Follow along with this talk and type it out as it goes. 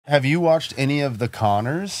Have you watched any of the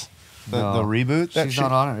Connors? The reboot? She's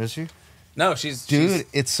not on it, is she? No, dude.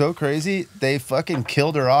 It's so crazy. They fucking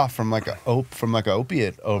killed her off from like a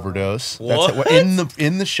opiate overdose. What? That's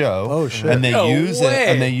in the show. Oh shit! And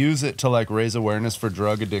they use it to like raise awareness for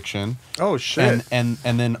drug addiction. Oh shit! And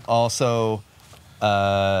then also,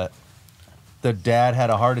 the dad had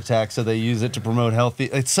a heart attack, so they use it to promote healthy.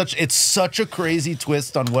 It's such a crazy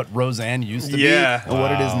twist on what Roseanne used to be and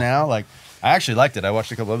what it is now. Like, I actually liked it. I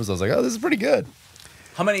watched a couple episodes. I was like, oh, this is pretty good.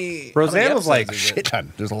 How many? Roseanne was like shit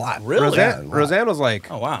ton. There's a lot. Really? Roseanne was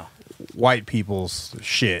like, oh wow, white people's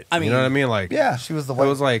shit. I mean, you know what I mean? Like, yeah, she was the white. It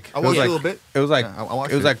was like I watched a little bit. It was like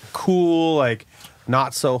it was like cool, like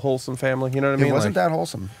not so wholesome family. You know what I mean? It wasn't like, that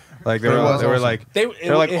wholesome. Like they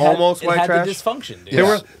were like almost white trash. The dysfunction,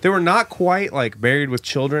 dude. They were not quite like Married with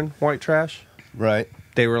Children white trash. Right.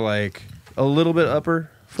 They were like a little bit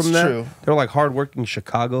upper from that. True. They were like hardworking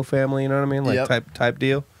Chicago family. You know what I mean? Like type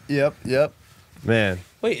deal. Yep. Man.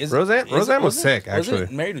 Wait, Roseanne was sick, actually. Was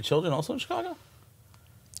it Married with Children also in Chicago?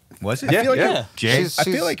 Was it? I feel like I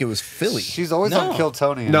feel like it was Philly. She's always on Kill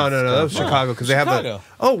Tony. No, that was Chicago because they have the.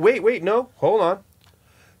 Oh wait, no, hold on.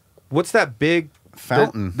 What's that big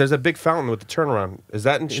fountain? There's a big fountain with the turnaround. Is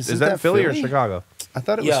that in Philly or Chicago? I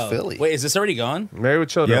thought it was Philly. Wait, is this already gone? Married with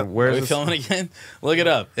Children. Yep. Where Are is we filming again? Look it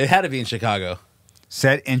up. It had to be in Chicago.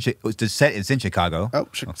 The set is in Chicago. Oh,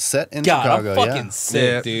 set in God, Chicago. I'm fucking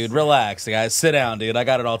sick, dude. Relax, guys. Sit down, dude. I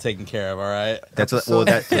got it all taken care of. All right. That's that's. Well,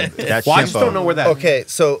 I just don't know where that. Okay,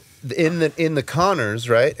 so in the Connors,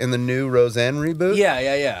 right? In the new Roseanne reboot.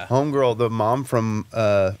 Yeah. Homegirl, the mom from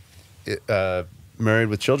Married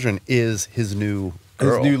with Children, is his new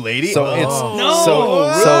girl. His new lady. So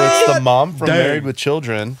it's the mom from Married with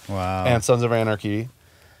Children. Wow. And Sons of Anarchy.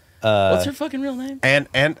 What's her fucking real name?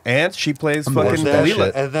 And she plays fucking that Leela.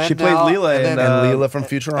 shit. And then She plays Leela And Leela from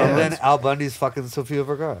Futurama. And then Al Bundy's fucking Sofia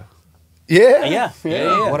Vergara. Yeah.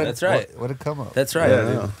 That's right. What did come up? That's right.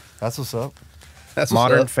 Yeah. That's what's up. That's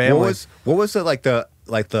Modern Family. What was it like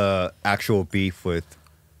the actual beef with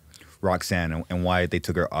Roxanne and why they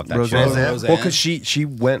took her off that show? Roseanne. Well, because she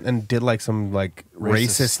went and did like some like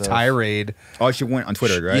racist stuff. tirade. Oh, she went on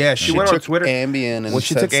Twitter, right? Yeah, she went on took Twitter. Ambien and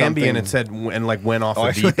She said took Ambien something. and said and like went off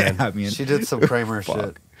Oh, the deep end. I mean, She did some Kramer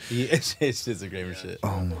shit. It's just a Kramer shit.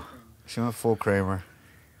 She went full Kramer.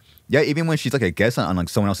 yeah, even when she's like a guest on like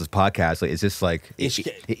someone else's podcast, like it's just like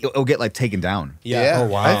it'll get like taken down. Yeah. Oh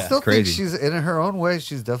wow. I still think Crazy. she's in her own way.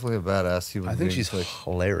 She's definitely a badass human. I think being. she's Like,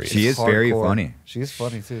 hilarious. She is very hardcore. funny. She's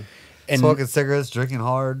funny too. And- Smoking cigarettes, drinking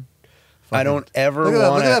hard. I don't ever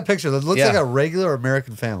Look want at that picture. It looks Yeah. like a regular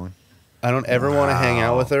American family. I don't ever want to hang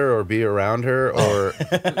out with her or be around her or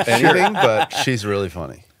anything, but she's really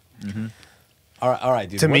funny. All right,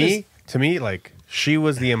 dude. To me, like she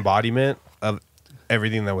was the embodiment of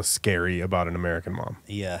everything that was scary about an American mom.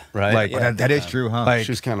 Yeah. Right? Like That is true, huh? like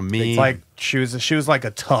She was kind of mean. like she was like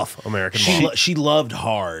a tough American mom. She loved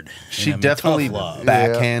hard. she definitely love.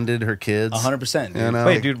 backhanded her kids. 100%. You know?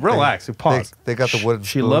 Wait, dude, relax. Pause. They got the wooden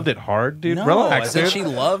She spoon. loved it hard, dude. No, Relax, I said dude. she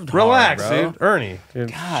loved Relax, hard, bro. dude. Ernie.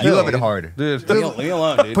 Dude. God, You love it hard. Dude. Leave me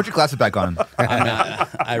alone, dude. Put your glasses back on.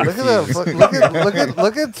 I Look at refuse. that!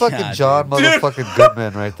 Look at fucking God, John motherfucking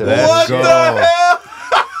Goodman right there.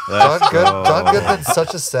 Let's go. John Goodman's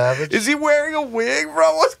such a savage. Is he wearing a wig,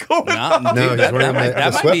 bro? What's going on? No, dude, he's wearing the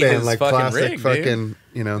that might be sweatband, his like fucking classic rig, dude. fucking,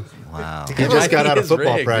 you know. Wow. He just got out of His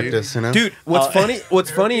football rig, practice, you know? Dude, what's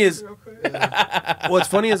funny is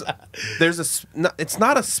there's it's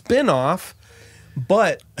not a spin-off,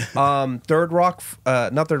 but not Third Rock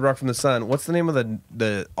from the Sun. What's the name of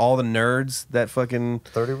the all the nerds that fucking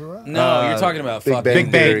 30 Rock? No, you're talking about Big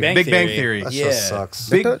fucking Bang Big Bang Theory. That Yeah. just sucks.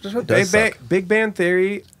 Big does suck. Bang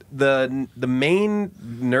Theory, the main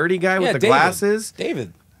nerdy guy with the David. glasses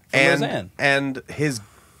David. From Roseanne. and his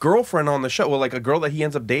girlfriend on the show, well, like a girl that he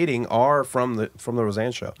ends up dating are from the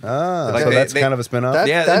Roseanne show. Ah, Like so they- that's they- kind of a spin-off?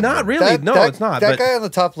 Not really. No, it's not, That but- guy on the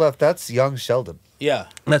top left, that's young Sheldon. Yeah.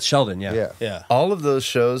 That's Sheldon, Yeah. All of those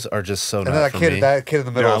shows are just so And then not for me. that kid in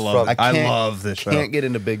the middle I is love from. it. I can't- love this show. Can't get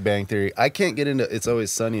into Big Bang Theory. I can't get into It's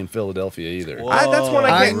Always Sunny in Philadelphia either. That's one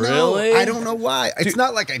I can't. Really? I don't know why. It's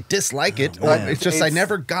not like I dislike it. Or Like, it's just I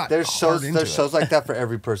never got There's hard into there's it. shows like that for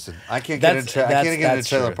every person. I can't get into. I can't get into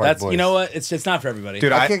Trailer true. Park That's Boys. You know what? It's not for everybody.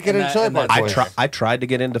 Dude, I can't get into Trailer Park Boys. I tried to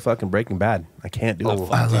get into fucking Breaking Bad. I can't do it. I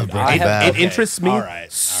love Breaking Bad. It interests me All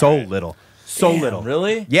right. so little. So little.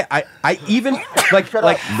 Really? Yeah, I even like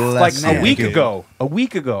a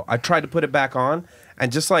week ago, I tried to put it back on,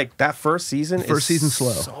 and just like that first season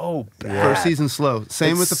slow. So bad. First season slow.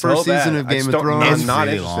 Same with the so first season bad. of I Game just of don't- Thrones. I'm not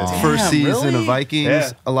really interested. long. First season really? of Vikings.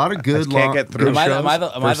 Yeah. A lot of good can't long get through. good Am I shows. the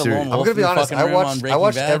First lone series. I'm wolf gonna be in honest. fucking I room on watched Breaking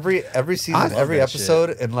Bad? every season, love every that shit. episode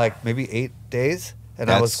in like maybe 8 days, and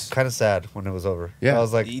I was That's- kind of sad when it was over. Yeah. I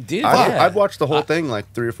was like, Dude, I've watched the whole thing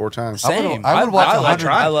like 3 or 4 times. Same. I would watch I 100.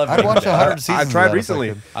 I love I'd watch Breaking Bad. 100 seasons. I tried of that recently.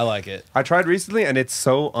 fucking- I like it. I tried recently, and it's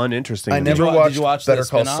so uninteresting. I to me. never did watched you watch Better the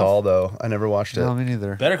Call spin-off? Saul though. I never watched it. No, me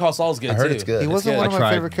neither. Better Call Saul's good I heard too. it's good. He wasn't one of my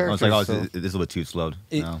tried. favorite characters. I was like, oh, so- this is a little too slowed.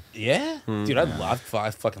 No. Yeah, dude, I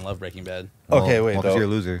fucking love Breaking Bad. Okay, wait, Well, 'cause though. you're a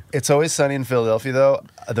loser. It's Always Sunny in Philadelphia, though.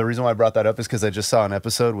 The reason why I brought that up is because I just saw an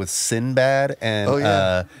episode with Sinbad and Oh,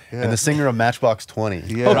 yeah. and the singer of Matchbox 20.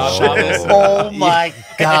 Yeah. Rob Thomas. Oh my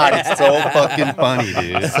god, it's so fucking funny,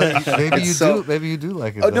 dude. Maybe It's so- Maybe you do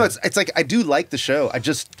like it. Oh no, though. it's like I do like the show. I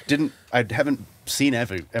just didn't. I haven't seen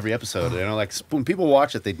every episode. You know, like when people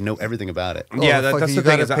watch it, they know everything about it. Oh, Yeah, fuck, that's you the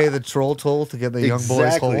thing gotta is pay the troll toll to get the young boys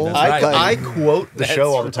Exactly. hole. That's I, right. I quote the That's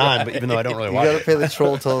show all the time, but even though I don't really You watch gotta it. pay the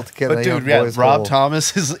troll toll to get But the young dude, yeah, boys Rob hole.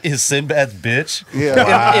 Thomas is Sinbad's bitch. Yeah.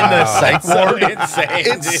 In the Sykes So ward. insane,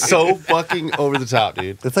 It's dude. so fucking over the top,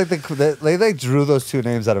 dude. It's like they drew those two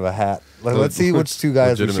names out of a hat. Like, let's see which two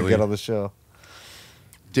guys we should Legitimately. get on the show.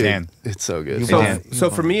 Dude, Dan. it's so good. You So, Dan. so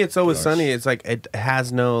for me, it's Always Sunny. It's like it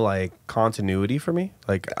has no like continuity for me.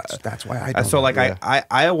 Like That's why I. so like yeah.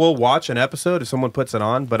 I will watch an episode if someone puts it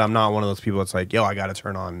on, but I'm not one of those people that's like, yo, I gotta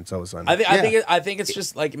turn on It's Always Sunny. I think it's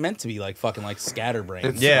just like meant to be like fucking like scatterbrain.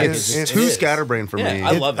 It's- Yeah. It's it too is. scatterbrained for Yeah, me.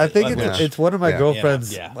 I love it. I think Love it's, it. it's one of my Yeah.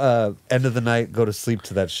 girlfriend's Yeah. end of the night go to sleep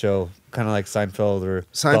to that show, kind of like Seinfeld or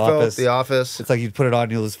Seinfeld, The Office. It's like you put it on,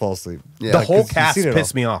 you'll just fall asleep. Yeah. the Like, whole 'cause you've cast seen it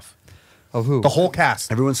pissed all. me off. Of who? The whole cast.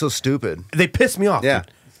 Everyone's so stupid. They piss me off. Yeah.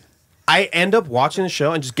 Dude. I end up watching the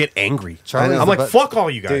show and just get angry. Charlie's I'm like, the fuck all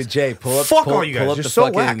you guys. Dude, Jay, pull up. Fuck pull, all you guys. Pull up You're the so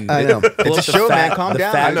fucking, I know. Pull It's up a the show, fat- man. Calm the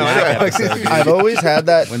down. fat I know, Mac I know. episode, dude. I've always had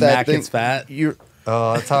that. When that Mac thing. gets fat. You're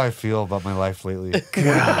Oh, that's how I feel about my life lately.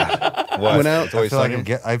 What? When I- It's Always Sunny?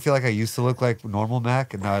 I feel like I used to look like normal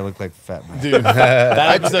Mac, and now I look like fat Mac. Dude,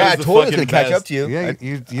 that episode I is the told you fucking to catch best. up to you. Yeah,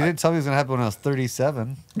 you didn't tell me it was gonna happen when I was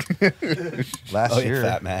 37 last oh, year. yeah,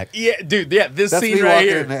 Fat Mac. Yeah, dude. Yeah, this That's scene me right walking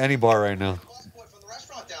here. into any bar right now. Lost boy from the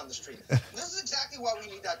restaurant down the street. This is exactly why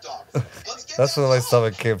we need that dog. Let's get That's that where my dog.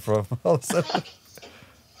 stomach came from. All of a sudden.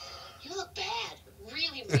 You look bad.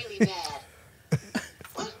 Really, really bad.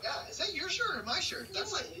 What? Yeah, is that your shirt or my shirt?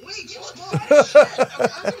 That's like way too small.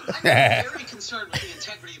 I'm very concerned with the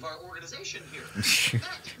integrity of our organization here.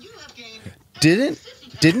 Mac, you have gained.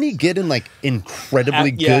 Didn't he get in like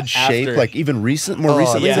incredibly Yeah, good shape? after. Like even more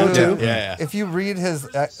recently yeah, though too. yeah. If you read his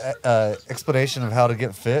explanation of how to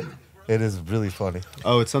get fit, it is really funny.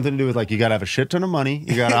 Oh, it's something to do with like you gotta have a shit ton of money.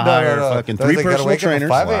 You gotta No, hire no. fucking There's 3 like, gotta personal wake up at trainers.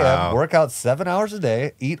 5 a.m., Wow. work out 7 hours a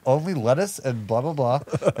day, eat only lettuce and blah blah blah.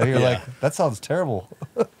 And you're like, that sounds terrible.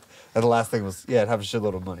 And the last thing was, yeah, have a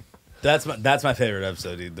shitload of money. That's my favorite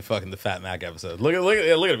episode, dude. The Fat Mac episode. Look at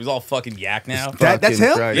him. He's all fucking yak now. That's Fucking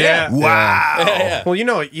him? Christ. Yeah. Wow. Yeah. Well, you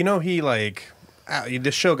know, he like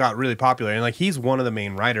this show got really popular, and like he's one of the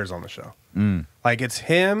main writers on the show. Like it's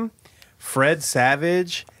him, Fred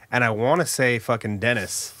Savage, and I want to say fucking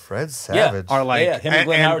Dennis Fred Savage. are like Yeah, him and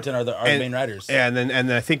Glenn Howerton are the main writers. Yeah, and then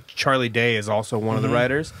I think Charlie Day is also one of the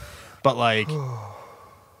writers, but like,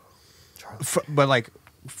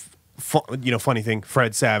 funny thing,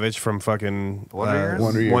 Fred Savage from fucking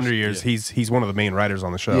Wonder Years? Years? He's one of the main writers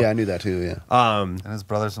on the show. Yeah, I knew that too. Yeah, And his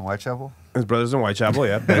brothers in Whitechapel. His brothers in Whitechapel.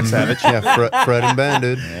 Yeah, Ben Savage. yeah. Fred and Ben,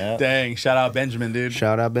 dude. Dang, shout out Benjamin, dude.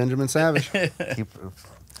 Shout out Benjamin Savage.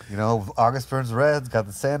 August Burns Red's got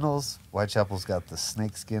the sandals. Whitechapel's got the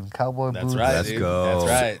snakeskin cowboy That's boots. right, Let's dude. go.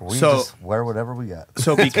 That's right. We So- just wear whatever we got.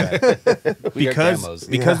 So We got grandmas.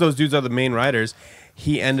 because those dudes are the main writers,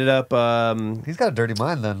 he ended up He's got a dirty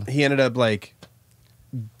mind then. like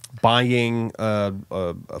buying a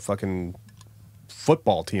fucking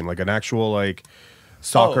football team, like an actual like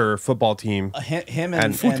soccer football team. Him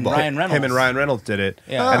and football. Ryan Reynolds. Him and Ryan Reynolds did it.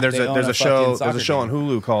 Yeah, and there's they a own there's a a show fucking there's a show soccer on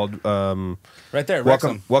Hulu called Right there,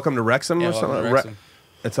 Wrexham. Welcome to Wrexham Yeah, or Welcome something. to Wrexham.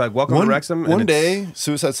 It's like Welcome to Wrexham. and One it's- day,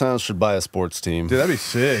 Suicide Silence should buy a sports team. dude, that'd be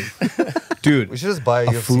sick, dude. We should just buy a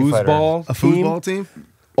A UFC fighter. foosball, a football team?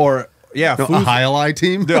 or yeah, No, a foos- highlight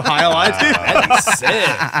team? the highlights. That'd be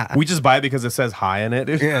sick. We just buy it because it says high in it,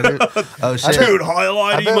 dude. Yeah, dude. Oh shit. Dude,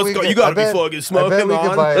 highlight. You must go. You gotta be fucking smoking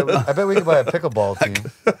on. I bet we could buy a pickleball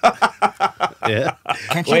team. Yeah.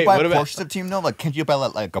 Can't Wait, you buy what about- portions of team though? Like, can't you buy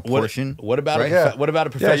like a portion? What about Right? Yeah. what about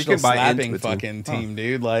a Yeah, you professional can buy into slapping it, too. fucking team,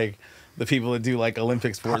 dude? Like The people that do like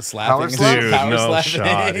Olympic sports slapping. Dude, Power no slapping.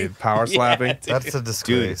 shot, dude. Power slapping. Yeah, dude. That's a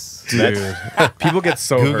disgrace. Dude, people get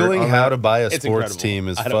so Googling hurt on how that. to buy a It's sports incredible. team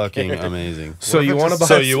is I don't fucking care. amazing. So you want to buy?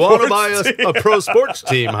 So you want to buy sports team? a pro sports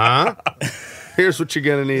team, huh? Here's what you're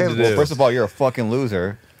gonna need to do. Well, first of all, you're a fucking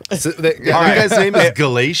loser. So the guy's name is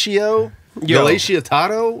Galatio. Yo.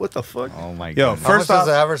 Galatiatato? What the fuck? Oh my Yo, god. first much off, does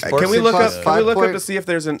the average sports can we team look up? cost? Can we look up 5 to see if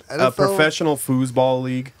there's a NFL? professional foosball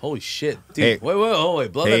league? Holy shit, dude! Hey.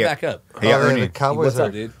 Wait! Blow Hey, that back up. Hey, Oh, Ernie. the Cowboys What's are,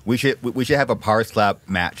 up, dude? We should have a power slap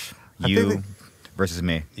match. think You they- versus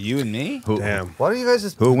me. You and me? Damn. Why don't you guys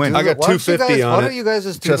just Who wins? do I got the- why don't you $2.50 guys- on Why it. don't you guys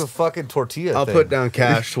just do Just- the fucking tortilla I'll thing? put down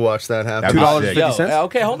cash to watch that happen. That'd be $2.50. sick. Yo, 50 cents?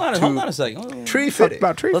 okay, hold on a second. Tree fitting.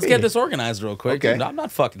 Let's get this organized real quick. Okay. Dude. I'm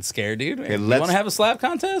not fucking scared, dude. You let's- want to have a slap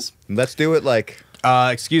contest? Let's do it like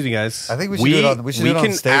Excuse me, guys. I think we should do it on- we should do it on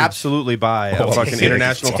can stage. absolutely buy a fucking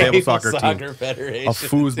international table soccer team, Federation. a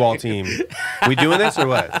foosball team. We doing this or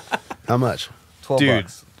what? How much? $12. Dude.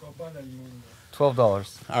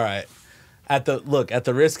 $12. All right. At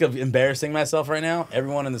the risk of embarrassing myself right now,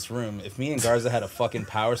 everyone in this room, if me and Garza had a fucking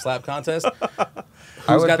power slap contest,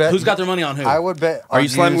 who's got their money on who? I would bet. Are on you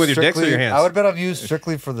slamming with your dicks or your strictly- hands? I would bet on you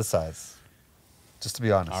strictly for the size. Just to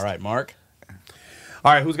be honest. All right, Mark.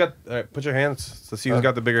 All right, all right, put your hands. Let's see who's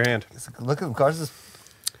got the bigger hand. Look at Garza's.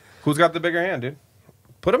 Who's got the bigger hand, dude?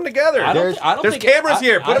 Put them together. I don't There's, thi- I don't there's think cameras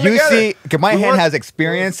here. Put them you together. see. My We hand want- has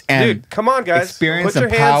experience and Dude, come on, guys. experience Put your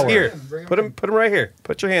and hands power. here. Put them right here.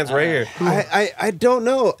 Put your hands right here. I don't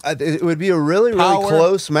know. It would be a really Power.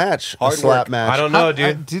 close match. A Hard slap work. match. I don't know,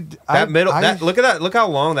 dude. That middle. Look at that. Look how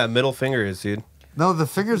long that middle finger is, dude. No, the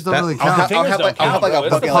fingers don't That- really I'll count. I'll Fingers have don't like count, a bro.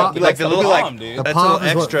 It's fucking the palm, like it's the it'll be palm, like dude. The That's palm a is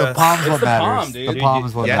little what, the extra. palm's what It's the matters. palm, dude. The palm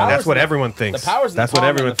is what Yeah, matters. that's what everyone thinks. The power's in That's the what palm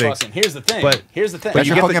everyone and the thinks. fucking- Here's the thing. But- Here's the thing. That's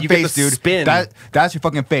you your get the- fucking you get the face, dude. spin. That's your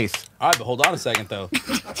fucking face. All right, but hold on a second though.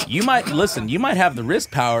 You might have the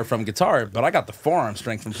wrist power from guitar, but I got the forearm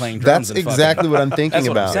strength from playing drums. That's and fucking- exactly what I'm thinking That's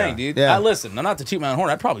what about. I'm saying, dude. Yeah. Listen, I'm not to toot my own horn.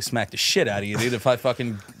 I'd probably smack the shit out of you, dude, if I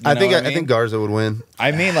fucking. I think I think Garza would win.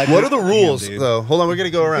 I mean, like, What are the rules dude. though? Hold on, we're gonna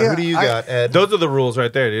go around. Yeah, Who do you got, Ed? Those are the rules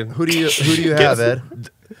right there, dude. Who do you have, Ed?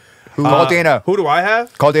 Call Dana. Who do I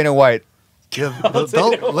have? Call Dana White. Yeah, don't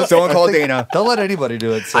Someone call Dana. Don't let anybody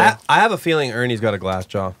do it. So. I have a feeling Ernie's got a glass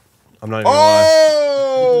jaw. I'm not even gonna lie.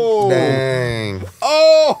 Oh! Dang.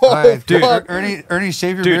 Oh! All right, Dude. Ernie,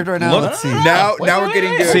 shave your Dude, beard right now. look- Let's see. Now Wait, we're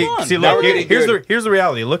getting wait, good. wait. See, Now look. we're getting Here's the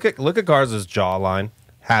reality. Look at Garza's jawline.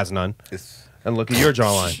 Has none. And look at your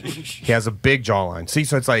jawline. He has a big jawline. See,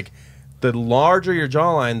 so it's like the larger your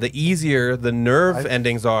jawline, the easier the nerve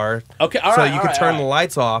endings are. Okay, all so right, you all can right, turn all the right.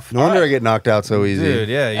 lights off. No wonder I get knocked out so easy. Dude,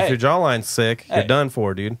 yeah. Hey. If your jawline's sick, Hey. you're done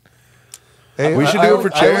for, dude. Hey, We should do it for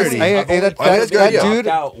charity. Hey, that that's good, yeah. dude.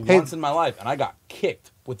 Out Hey, once in my life, and I got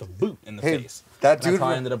kicked with a boot in the Hey, face. that And dude- That's how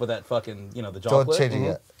I ended up with that fucking, the jaw don't clip. change it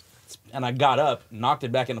yet. And I got up, knocked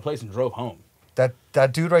it back into place, and drove home.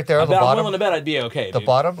 That dude right there I on the bet I'm bottom. willing to bet I'd be okay. The dude.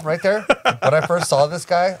 bottom right there. When I first saw this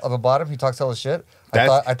guy on the bottom, he talks all his shit. I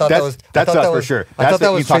thought that that's was. us I thought that for was, sure. I thought That's that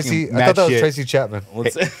you was talking Tracy. I mad thought that was shit. Tracy Chapman.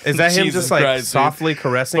 Let's- Is that him Jesus just like Christ, dude. softly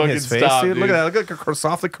caressing his Fucking face, stop, dude? Look dude. at that. Look at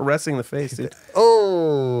softly caressing the face, dude.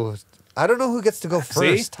 Oh, I don't know who gets to go See?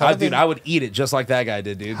 first. How do Dude, they- I would eat it just like that guy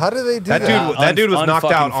did, dude. How do they do That that? dude, that dude was knocked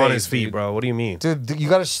unfucking out on face, his feet, dude. bro. What do you mean? Dude, you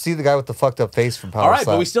got to see the guy with the fucked up face from PowerSlap. All right,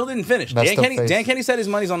 but we still didn't finish. Messed up face. Dan Kenny said his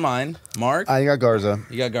money's on mine. Mark, I got Garza.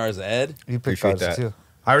 you got Garza. Ed, You picked Appreciate Garza that. too.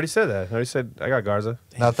 I already said that. I already said I got Garza.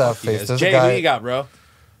 Not that you face. guys. There's Jay, a guy. who you got, bro?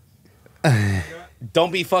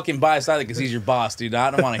 Don't be fucking biased either, because he's your boss, dude.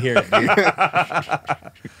 I don't want to hear it, dude.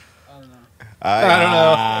 I don't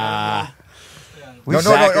know. No,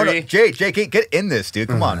 Zachary. Jay, get in this, dude.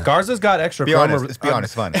 Come on. Garza's got extra Be chrome. honest. Let's be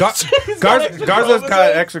honest. Fun. Garza's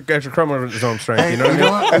got extra chrome over his own strength. You know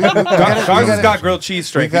what I mean? what? Garza's got grilled cheese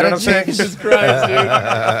strength. we You know gotta what I'm saying? change. Christ, dude. We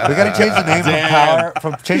got to change the name Damn. from Power.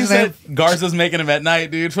 From He change the name. said Garza's making him at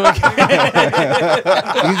night, dude. Fuck. You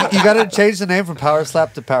got to change the name from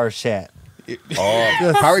PowerSlap to PowerShat.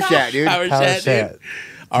 Oh, power chat, dude. Power Power chat, Shat. dude.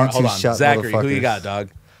 All right, hold on. shot Zachary, who you motherfuckers. got, dog?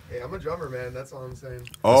 Hey, I'm a drummer, man. That's all I'm saying.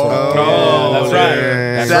 Oh, That's right.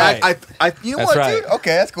 yeah. That's Zach, right. you know That's what, right. dude?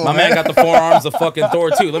 Okay, that's cool, My man got the forearms of fucking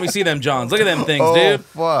Thor, too. Let me see them, Johns. Look at them things, Oh, dude.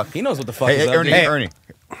 fuck. He knows what the fuck Hey, is up, Ernie, dude. Ernie.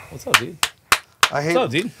 What's up, dude? I hate. What's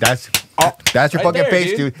up, dude? That's your Right fucking there, face,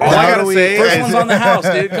 dude. dude. All I How gotta do we- say First is one's on the house,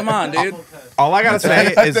 dude. Come on, dude. all I gotta say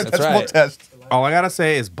is That's right. test. all I gotta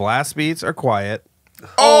say is blast beats are quiet.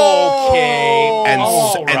 Okay.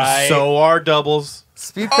 and so are doubles.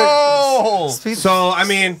 Speed pick. So I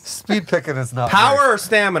mean, speed picking is not power or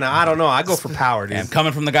stamina. I don't know. I go for power, dude. Damn,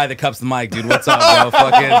 coming from the guy that cups the mic, dude. What's up, bro?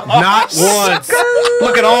 Fucking not once.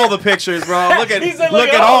 Look at all the pictures, bro. Look at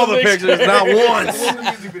all the pictures. Not once.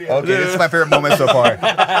 Okay, this is my favorite moment so far.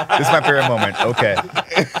 This is my favorite moment. Okay.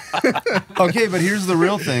 Okay, but here's the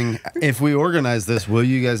real thing. If we organize this, will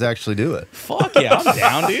you guys actually do it? Fuck yeah, I'm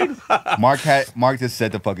down, dude. Mark just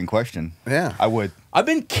said the fucking question. Yeah. I would. I've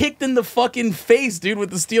been kicked in the fucking face, dude,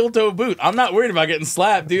 with the steel toe boot. I'm not worried about getting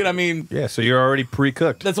slapped, dude. I mean, yeah, so you're already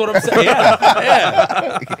pre-cooked. That's what I'm saying.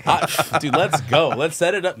 Yeah. Dude, let's go. Let's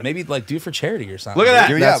set it up. Maybe like do it for charity or something. Look at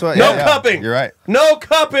that. That's what, no cupping. You're right. No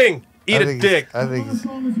cupping. Eat a dick. I think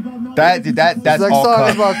that's all song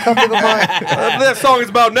is cup. about cupping the mic. That song is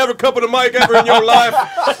about never cupping a mic ever in your life.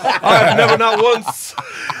 I've never, not once.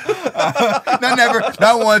 Not never,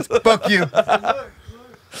 not once. Fuck you.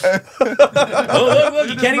 Look,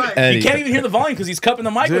 you can't even hear the volume because he's cupping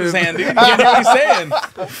the mic with his hand, dude. You can't hear what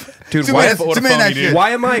he's saying. Dude,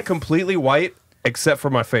 why am I completely white except for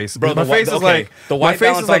my face? Bro, my face is like the white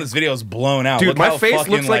balance on this video is blown out. Dude, Look my face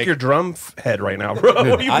looks like your drum head right now, bro.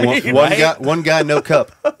 What do you mean? One guy, no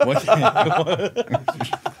cup.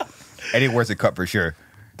 Eddie wears a cup for sure.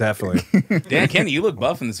 Definitely. Dan Kenny, you look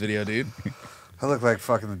buff in this video, dude. I look like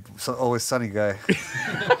fucking Always Sunny guy.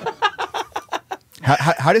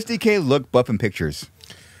 How does DK look buff in pictures?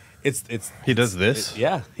 It's he does this.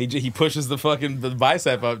 Yeah, he pushes the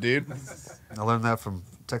bicep up, dude. I learned that from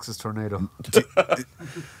Texas Tornado.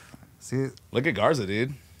 See, look at Garza,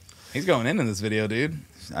 dude. He's going in this video, dude.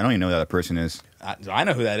 I don't even know who that person is. I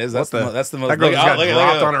know who that is. That's the most. That girl just got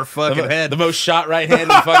dropped on her fucking head. The most shot right hand in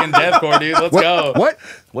fucking deathcore, dude. Let's go. What?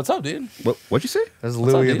 What's up, dude? What'd you say? There's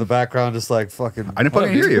Louie in the background, just like fucking. I didn't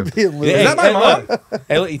fucking hear you. Is that my mom?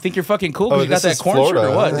 Hey, look, you think you're fucking cool because you got that corn shirt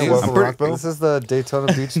or what, dude? This is the Daytona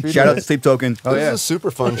Beach Speedway. Shout out to Sleep Token. Oh, this is a super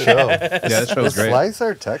fun show. Yeah, this show's great. Slice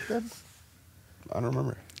our tech then? I don't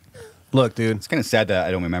remember. Look, dude. It's kind of sad that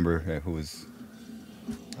I don't remember who was.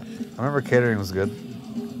 I remember catering was good.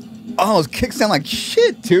 Oh, those kicks sound like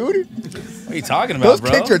shit, dude. What are you talking about, those bro?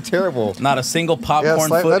 Those kicks are terrible. Not a single popcorn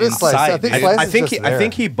foot that is inside. I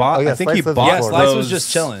think he bought. Yeah, I think he bought. Yeah, Slice was just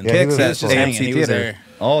chilling. Yeah, kicks at AMC Theater.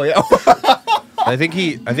 Oh yeah. I think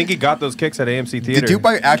he got those kicks at AMC Theater. Did you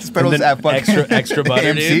buy access pedals at fucking extra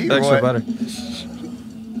butter, AMC? dude? Extra butter.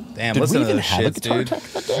 Damn, listen to those shits, dude.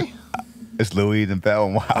 It's Louis and Bell.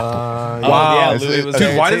 Wow. Yeah, Louis was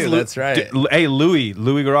there why too. does That's right. Hey, Louis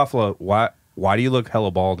Garofalo, why do you look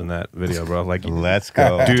hella bald in that video, bro? Like, let's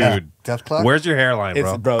go, dude. Death Clock? Where's your hairline,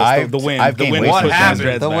 bro? Bro, the wind. I've The gained wind weight. is pushing happened? his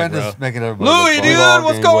dreads The back, wind bro. is making everybody Louis, look dude, bald.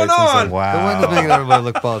 what's going on? Wow. The wind is making everybody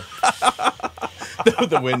look bald.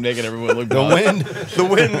 The wind making everyone look bald. The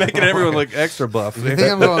wind making everyone look extra buff. If you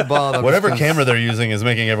think I'm going bald, I'm Whatever just camera they're using is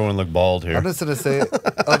making everyone look bald here. I'm just gonna say,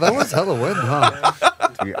 oh, that was hella wind, huh?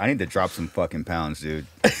 Dude, I need to drop some fucking pounds, dude.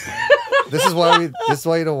 This is why you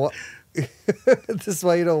don't watch. This is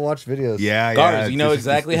why you don't watch videos. Yeah, Garza, you know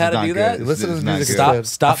exactly how to do that? Listen to the music.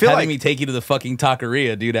 Stop feel having like- me take you to the fucking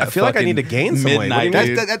taqueria, dude. I feel like I need to gain some weight. What do midnight,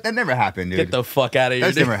 you dude. That never happened, dude. Get the fuck out of here,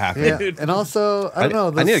 That's dude. never happened. Yeah, Dude. and also I don't know.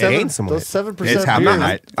 I need to Those gain some weight. Those 7% It's beers.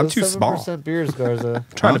 height. I'm too small. 7% beers, Garza.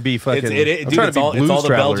 trying to be fucking. Dude, I'm trying it's to be all Blues the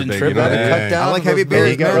Traveler Belgian big, trip. you know? Gotta Yeah. cut down. I like those heavy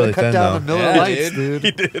beers, Miller- man. Really cut thin, down though. the Miller Yeah, Lights, dude.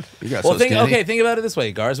 dude. You got Well, so skinny. think about it this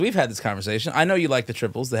way, Garza. We've had this conversation. I know you like the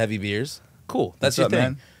triples, the heavy beers. Cool, that's What's your up, thing.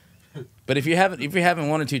 man? But if you're having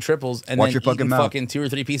one or two triples and Watch then your fucking eating mouth. fucking 2 or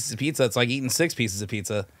 3 pieces of pizza, it's like eating 6 pieces of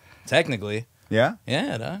pizza, technically. Yeah?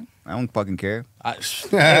 Yeah, dog. I don't fucking care.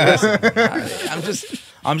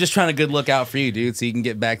 I'm just trying to good look out for you, dude, so you can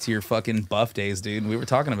get back to your fucking buff days, dude. We were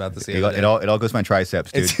talking about this the other day. It all goes to my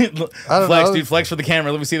triceps, dude. I don't Flex, know. dude. Flex for the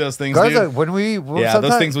camera. Let me see those things, Garza, dude. when we Yeah,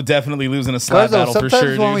 those things would definitely lose in a slap Garza, battle for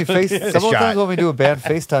sometimes sure, when we dude. sometimes when we do a band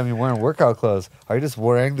FaceTime, you're wearing workout clothes. Are you just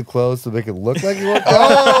wearing the clothes to make it look like you worked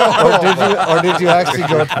out, or did you actually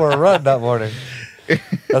go for a run that morning?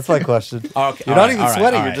 That's my question. Okay, You're all not right, even all right,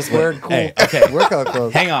 sweaty. all You're right. just wearing cool Okay. workout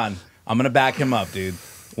clothes. Hang on. I'm gonna back him up, dude.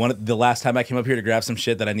 The last time I came up here to grab some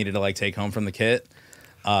shit that I needed to like take home from the kit,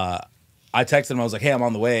 I texted him. I was like, "Hey, I'm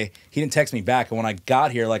on the way." He didn't text me back, and when I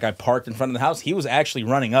got here, like I parked in front of the house, he was actually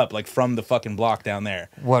running up like from the fucking block down there.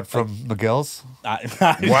 What, from Miguel's? Wow.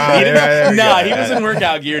 He was in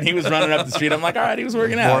workout gear and he was running up the street. I'm like, all right, he was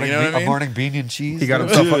working out. Morning, You know what I mean? a morning bean and cheese. He got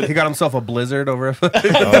himself a blizzard over a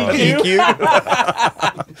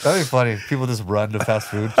That'd be funny. People just run to fast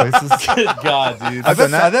food places. Good God, dude. I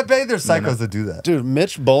bet there's psychos that do that. Dude,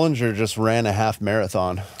 Mitch Bollinger just ran a half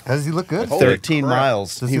marathon. Does he look good? 13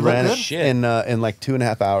 miles. Does He he look ran good? it in like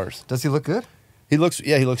 2.5 hours. Does he look good? He looks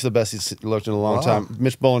the best he's looked in a long time.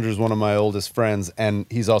 Mitch Bollinger is one of my oldest friends, and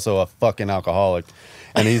he's also a fucking alcoholic.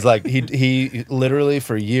 And he's like, he literally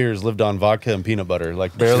for years lived on vodka and peanut butter,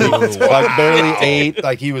 like barely, barely ate.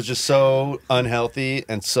 Like he was just so unhealthy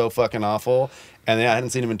and so fucking awful. And I hadn't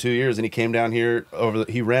seen him in 2 years, and he came down here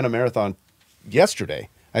he ran a marathon yesterday.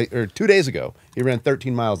 Or 2 days ago, he ran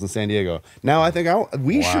 13 miles in San Diego. Now I think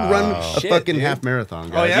we should run a fucking half marathon,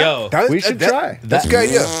 guys. Oh, yeah? Yo, we should try. That's a good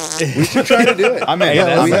idea. We should try to do it. I mean, we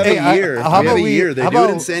have a year. We have a year. They do about,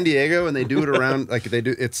 it in San Diego, and they do it around like they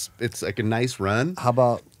do. It's like a nice run. How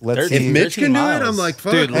about let's see? If Mitch can do it, I'm like,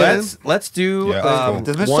 fuck, Dude, man. let's do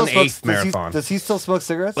Does Mitch one still eighth smoke, marathon. Does he still smoke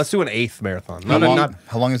cigarettes? Let's do an eighth marathon.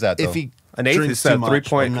 How long is that, though? If he an eighth drinks is too much,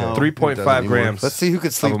 3.5 grams. Let's see who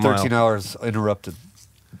could sleep Of a mile. 13 hours uninterrupted.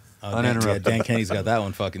 Uninterrupted. Dan Kenny's got that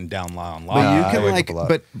one fucking down on But lock. you can I like, wake up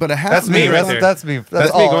a lot. but a half. That's me right marathon- there. That's me.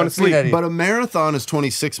 That's me going to That's me, sleep. Eddie. But a marathon is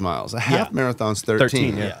 26 miles. A half marathon's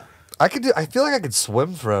 13. Yeah. I could do. I feel like I could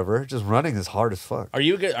swim forever. Just running is hard as fuck. Are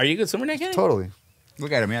you good? Are you a good swimmer, Dan Kenny? Totally.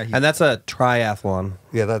 Look at him, yeah. And that's a triathlon.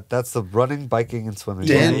 Yeah, that's the running, biking, and swimming.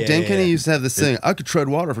 Dan Yeah, Kenny yeah. used to have this thing. I could tread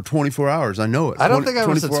water for 24 hours. I know it. I don't think I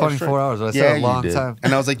ever said 24 24 hours, but I said Yeah, a long you did. time.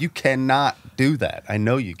 And I was like, you cannot do that. I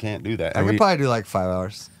know you can't do that. I And could we- probably do like 5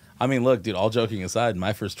 hours. I mean, look, dude, all joking aside,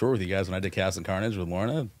 my first tour with you guys when I did Chaos and Carnage with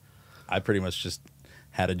Lorna, I pretty much just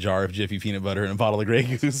had a jar of Jiffy peanut butter and a bottle of Grey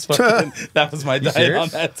Goose. Fucking- that was my diet serious? on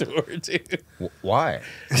that tour, dude. Why?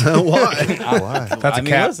 Why? Why? That's I a mean,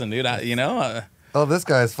 cap. listen, dude, Oh, this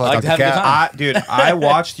guy's I like fucking. to have a good time. Dude, I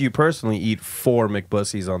watched you personally eat 4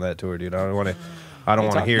 McBussies on that tour, dude. I don't want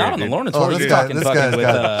to hear Not it, on the dude. Lorna Oh, tour, this dude. guy- Talking this fucking guy's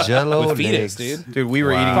got with, Jell-O with Phoenix, legs. dude. Dude, we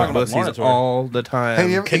were eating Talking about Lorna McBussies tour. all the time.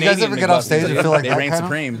 Hey, you guys ever get off stage and feel like they that reign kind of?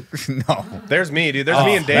 supreme? No. There's me, dude. There's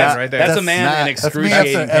me and Dan right there. That's a man in that's me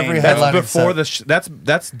excruciating after every pain. headline. That's before set. the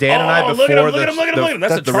that's Dan and I Oh, before look at him, the look at him, look at him, look at him.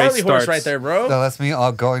 That's a the race Charlie horse starts. right there, bro. No, that's me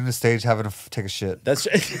all going to stage having to take a shit, That's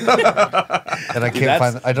and I can't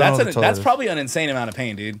find. I don't know the toilet. that's probably an insane amount of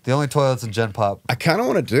pain, dude. The only toilet's in Gen Pop. I kind of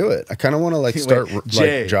want to do it. I kind of want to like start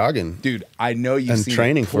Jay, like jogging. Dude, I know you've And seen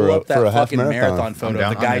training pull for a- up that for a half fucking marathon. photo I'm of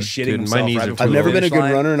the down. guy I'm shitting Dude, my himself knees right are before I've the never been a finish good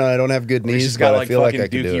line. runner, and I don't have good He's knees, just but got I like feel like fucking I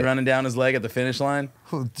could do Dookie it. running down his leg at the finish line.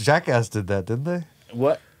 Jackass did that, didn't they?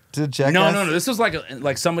 What? Did Jackass? No. This was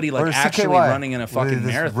like somebody Or like CKY? actually running in a Were they fucking just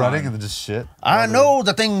marathon. running and then just shit. I know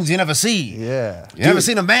the things you never see. Yeah. You never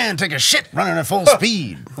seen a man take a shit running at full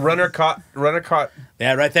speed. Runner caught.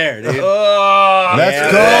 Yeah, right there, dude.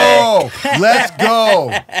 Let's go. Let's go.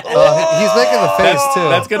 He's making the face too.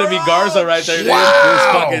 That's gonna be Garza right there, dude. Just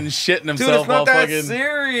fucking shitting Dude, himself it's not all that fucking.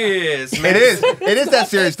 serious, man. It is. It is that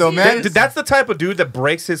serious, though, man. Dude, that's the type of dude that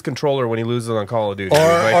breaks his controller when he loses on Call of Duty.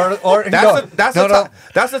 or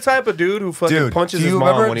That's the type of dude who fucking Dude, punches Do his you mom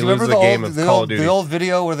remember? when he Do you loses remember a game of Call of Duty. the old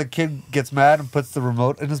video where the kid gets mad and puts the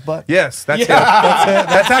remote in his butt? Yes, that's him.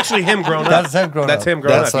 That's actually him grown up. That's him grown That's up. him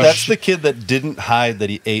grown That's up. the kid that didn't hide that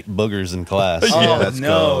he ate boogers in class. Oh let's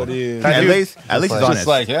no, go. dude. At Dude, least he's like- honest. Just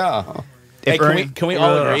like, yeah. Hey, If can we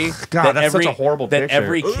all agree God, that that's such every a horrible that picture.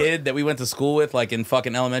 every kid that we went to school with, like in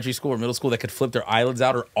fucking elementary school or middle school, that could flip their eyelids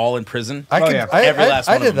out, are all in prison? I could. yeah. Every last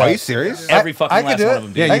I one of did them. that. Are you serious? Every fucking I could last do one it. of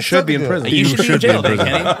them, dude. Yeah, I you still should be could in do it. prison. You should be in jail, then,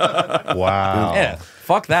 Kenny. Wow. Yeah,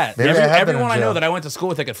 fuck that. Maybe I have been in Everyone I know jail. that I went to school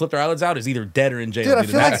with that could flip their eyelids out is either dead or in jail. Dude, I dude,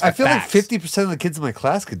 feel and like that's facts. 50% of the kids in my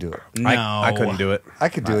class could do it. No, I couldn't do it. I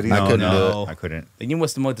could do it. I Either. couldn't no. do I couldn't. Then you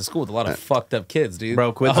must have went to school with a lot of fucked up kids, dude.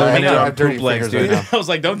 Bro, quit Oh, zooming in man. I on have dirty poop legs, fingers dude. right I was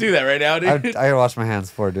like, don't do that right now, I dude. gotta wash my hands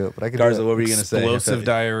before I do it, but I could Garza, do what it. were you gonna say? Explosive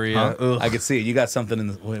diarrhea. Ugh. I could see it. You got something in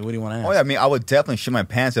the. What do you want to ask? Oh yeah, I mean, I would definitely shit my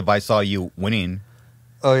pants if I saw you winning.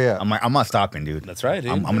 Oh yeah. I'm like, I'm not stopping, dude. That's right,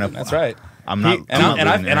 dude. I'm gonna. That's right. I'm not.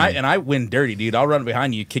 And I win dirty, dude. I'll run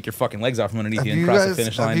behind you, kick your fucking legs out from underneath Have you, and you cross the guys,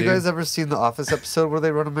 finish have line, you dude. guys ever seen the Office episode where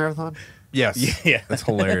they run a marathon? Yes. Yeah. That's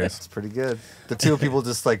hilarious. It's pretty good. The two people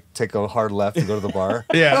just like take a hard left and go to the bar.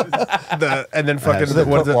 Yeah. And then fucking So they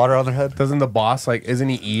what put is it? water on their head. Doesn't the boss like? Isn't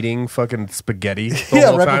he eating fucking spaghetti? The Yeah,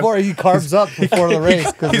 whole right time? before he carbs up before the race.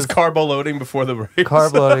 He's carbo loading before the race.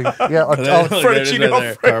 carb loading. Yeah, Look, there it is Frappuccino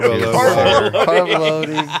right there. Carbo load. carb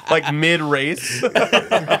loading. like mid race.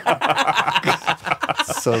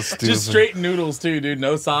 So stupid. Just straight noodles too, dude.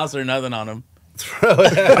 No sauce or nothing on them.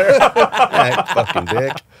 That fucking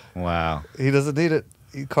dick. Wow. He doesn't need it.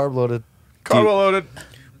 He carb loaded. Carbo loaded.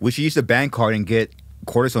 We should use the band card and get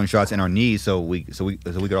cortisone shots in our knees so we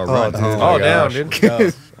could all run. dude. Oh, gosh. damn,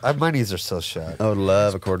 dude. My knees are so shot. I would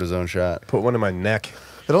love a cortisone shot. Put one in my neck.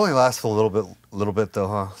 It only lasts for a little bit though,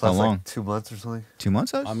 huh? So How that's long? like 2 months or something. 2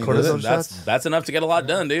 months? I mean, Cortisone that's shots? that's enough to get a lot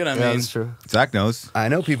done, dude. I Yeah, mean, that's true. Zach knows. I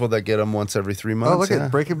know people that get them once every 3 months. Oh, look yeah.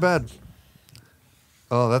 at Breaking Bad.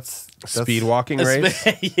 Oh, that's Speed walking race.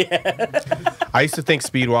 Yeah. I used to think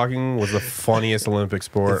speed walking was the funniest Olympic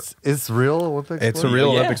sport. It's real Olympic It's a sport? real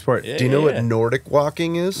Yeah. Olympic sport. Yeah. Do you know what Nordic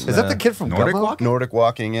walking is? Is that the kid from Nordic Gummo? walking? Nordic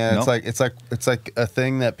walking? Yeah, No. it's like a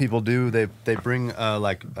thing that people do. They bring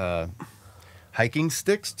hiking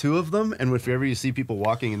sticks, 2 of them, and if ever you see people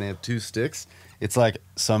walking and they have 2 sticks, it's like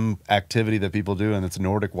some activity that people do, and it's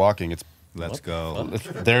Nordic walking. It's Let's go.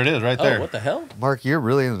 there it is right there. Oh, what the hell? Mark, you're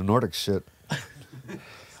really into Nordic shit.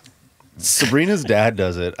 Sabrina's dad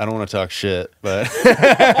does it. I don't want to talk shit, but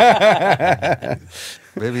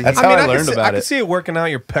Maybe That's he- how I can learned see, about I can it. see it working out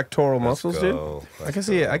your pectoral muscles, go. dude. I can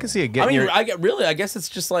see it. I can see it I getting mean, your. I guess it's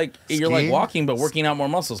just like you're like Skiing? walking, but working out more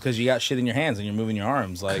muscles because you got shit in your hands and you're moving your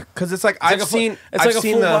arms. Like Because it's like it's like I've seen. it's I've like a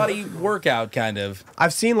seen full the. body workout kind of.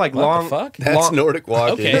 I've seen like What long. the fuck? That's long- Nordic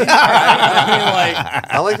walking. Okay, I mean,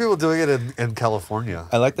 like I like people doing it in California.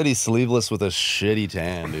 I like that he's sleeveless with a shitty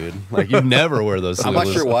tan, dude. Like you never wear those. I'm Sleeveless.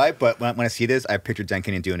 not sure why, but when I see this, I picture Jen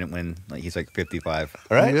Kenny doing it when like, he's like 55.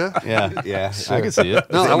 Right? Yeah. Yeah. I can see it.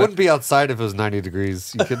 No, I wouldn't be outside if it was 90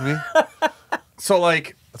 degrees. You kidding me? So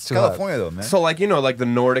like. That's too hot. California though, man. So like like the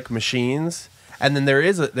Nordic machines, and then there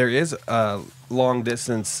is a long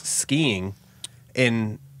distance skiing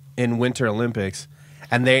in Winter Olympics,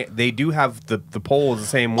 and they do have the poles the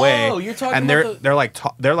same way. Oh, you're talking and about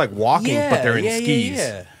they're like walking, but they're in skis.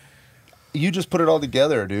 Yeah. You just put it all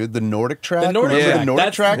together, dude. The Nordic track. The Nordic Remember track. the Nordic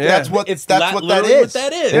That's- track? yeah. That's what It's that's what that literally is. what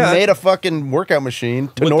that is. They Yeah. made a fucking workout machine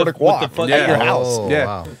to With the- Nordic with the walk fucking- at your Yeah. house. Oh, Yeah,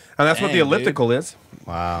 wow. and that's what the Dang, dude. elliptical is.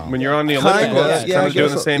 Wow. When you're on the Kinda, elliptical, it's yeah, kind I of doing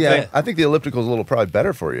guess the so. same Yeah, thing. I think the elliptical is a little probably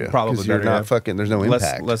better for you. Probably 'cause you're better, not yeah. fucking. There's no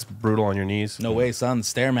impact. Less brutal on your knees. No way, son.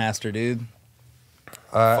 Stairmaster, dude.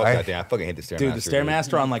 Fuck that thing. I fucking hate the Stairmaster. Dude, the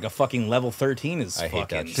Stairmaster on like a fucking level 13 is I hate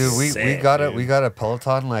fucking that. Dude, we sick, got dude. we got a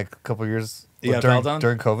Peloton like a couple years You got a during, Peloton?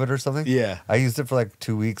 during COVID or something. Yeah. I used it for like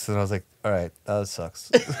 2 weeks and I was like, all right, that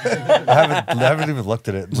sucks. I haven't even looked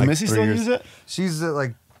at it. In Does like Missy 3 still years. use it? She uses it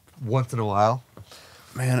like once in a while.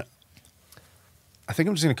 Man, I think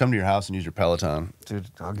I'm just gonna come to your house and use your Peloton. Dude,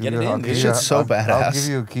 I'll give Get you. it I'll in, give dude. you. Shit's so I'll badass. give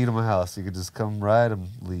you a key to my house. You could just come ride and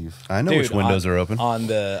leave. I know Dude, which windows are open. on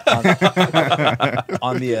the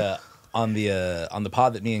on the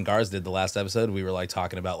pod that me and Garza did the last episode. We were like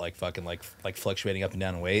talking about like fucking like fluctuating up and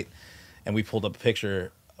down in weight, and we pulled up a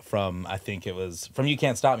picture from I think it was from You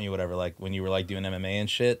Can't Stop Me or whatever, like when you were like doing MMA and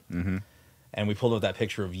shit. Mm-hmm. And we pulled up that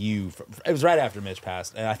picture of you. It was right after Mitch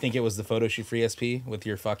passed, and I think it was the photo shoot for ESP with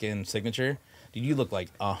your fucking signature. Dude, you look like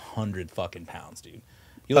 100 fucking pounds, dude.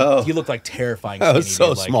 You look like terrifying. I was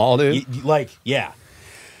skinny, so dude. Like, small, dude. like, yeah.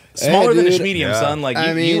 Smaller than a dude. medium, Yeah. son. Like, I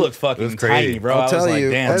you mean, look it fucking was crazy. tiny, bro. I'll I was tell like,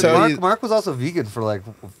 you, damn. I'll tell Mark, you- Mark was also vegan for like.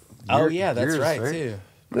 Oh, yeah, that's years, right, too.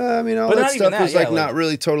 No, I mean all But that not even stuff that, was yeah, like like- not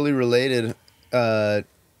really totally related.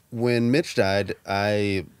 When Mitch died,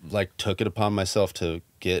 I like took it upon myself to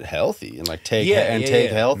get healthy and like take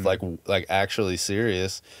take health like actually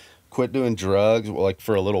serious. Quit doing drugs like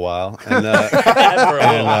for a little while and, For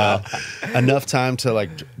a little while. enough time to like.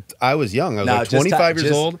 I was young. I was No, like just 25 years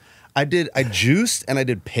just- old. I juiced and I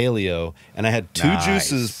did paleo and I had 2 Nice.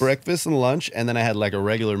 juices, breakfast and lunch, and then I had like a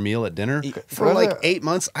regular meal at dinner for Brother. like 8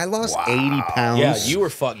 months. I lost 80 pounds. Yeah, you were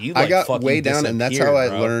You I like got fucking way down, and that's how I disappeared,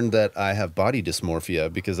 bro. learned that I have body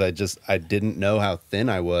dysmorphia because I didn't know how thin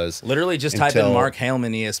I was. Literally, just type in until Mark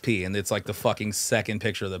Heylmun ESP, and it's like the fucking second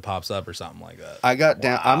picture that pops up or something like that. I got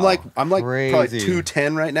down. I'm like probably Crazy.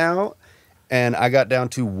 210 right now, and I got down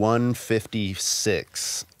to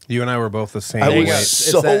 156. You and I were both the same I There you was go. weight. It's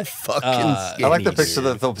so that, fucking skinny. I like the picture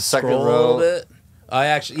dude. that the second Scroll a row. little bit. I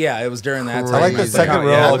actually, yeah, it was during that I time. like the He's second like,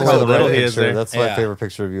 row yeah, all look the how way to the little right he is picture. there. That's my Yeah. favorite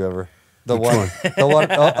picture of you ever. The one go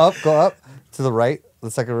up to the right,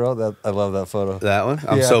 the second row. That I love that photo. That one.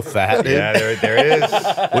 I'm Yeah. so fat, dude. Yeah, there it is.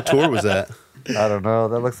 What tour was that? I don't know.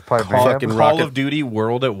 That looks probably Fucking mayhem. rock- Call of Duty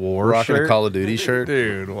World at War Rocking shirt. a Call of Duty shirt.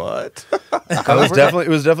 Dude, what? It was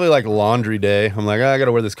definitely like laundry day. I'm like, I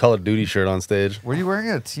gotta wear this Call of Duty shirt on stage. Were you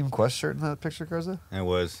wearing a Team Quest shirt in that picture, Garza? It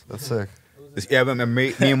was. That's sick. Yeah, but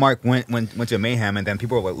me and Mark went to Mayhem, and then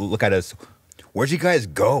people were like, look at us. Where'd you guys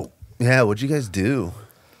go? Yeah, what'd you guys do?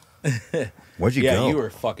 Where'd you Yeah, go? you were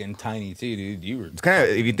fucking tiny too, dude. You were. It's kind of,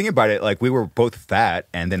 if you think about it, like we were both fat,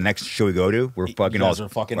 and the next show we go to, we're fucking You guys all are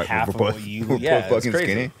fucking like, half we're of both, what you- we're yeah, both it's fucking crazy.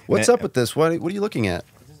 skinny. What's And- up with this? What are you looking at?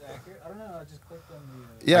 Is this accurate? I don't know. I just clicked on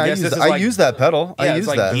the. Yeah, I I guess use this is I like- use that pedal. Yeah, I it's use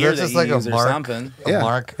like that. gear That's that just you like a use or mark. something. A Yeah.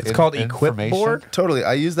 mark. It's called information. Equipboard. Totally.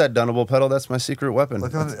 I use that Dunnable pedal. That's my secret weapon.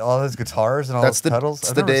 Look at all his guitars and all That's his the pedals. it's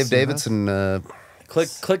I've the never Dave seen Davidson. Click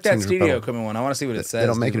that Signature studio pedal. equipment one. I want to see what it says.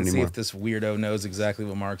 don't make dude, it and see anymore. if this weirdo knows exactly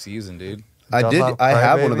what Mark's using, dude. I did. Dunlop I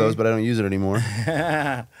have one of Crybaby? those, but I don't use it anymore.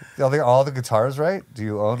 Are all the guitars right? Do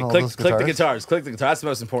you own all those guitars? Click the guitars. Click the guitars. That's the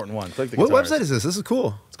most important one. Click the What guitars. website is this? This is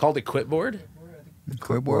cool. It's called Equipboard.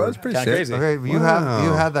 Equipboard. That's pretty Kinda sick. crazy. Okay, you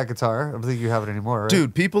had that guitar. I don't think you have it anymore, right?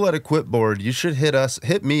 Dude, people at Equipboard, you should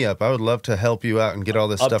hit me up. I would love to help you out and get all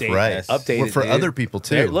this stuff right. Yes. Update it, for dude. other people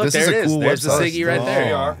too. There, look, this there is it a is. cool There's the website. Siggy right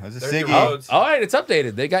there. There's a There's your Siggy. roads. All right, it's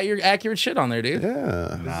updated. They got your accurate shit on there, dude. Yeah,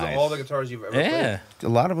 This is all the guitars you've ever Yeah. a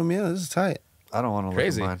lot of them. Yeah, this is tight. I don't want to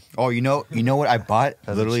Crazy. look at mine. Oh, you know what I bought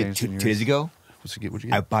Hasn't literally changed 2 in years. days ago? What'd you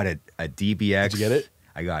I get? bought a DBX. Did you get it?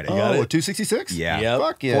 I got it. Oh, got it? a 266? Yeah. Yep.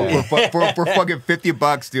 Fuck yeah. For fucking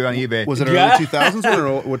 $50, dude, on eBay. Was it Yeah. early 2000s one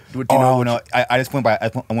or what? Do you Oh know? no! I just went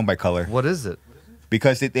by color What is it?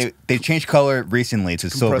 because they changed color recently to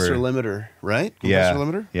Compressor silver. limiter, right? Yeah.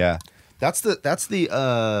 Compressor limiter. Yeah. That's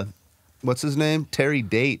the what's his name? Terry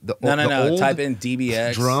Date. The No. old Type in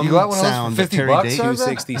DBX. drum You got one of those sound for that 50 Terry bucks, Date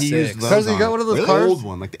Garza? used. He 266. used those Garza, you got on one of it. those The cars? old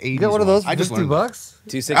one, like the 80s. You got one of those for I just 50 learned bucks?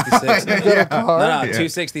 266. You got a car? No, Yeah.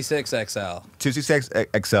 266 XL. 266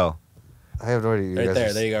 XL. I have no idea. You Right guys there.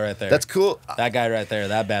 are- There you go. Right there. That's cool. that guy right there.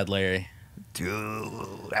 That bad Larry. Dude.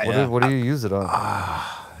 What do you use it on?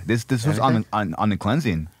 This was on the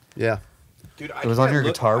cleansing. Yeah. Dude, It was on your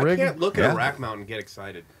guitar rig? I can't look at Yeah. a rack mount and get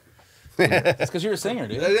excited. That's because you're a singer,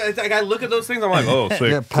 dude. I look at those things, I'm like, oh, sick,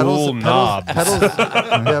 Yeah, pedals, cool knob.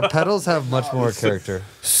 yeah, pedals have much more character.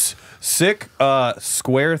 Sick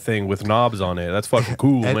square thing with knobs on it. That's fucking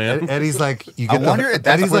cool, man. And he's like, you I get wonder if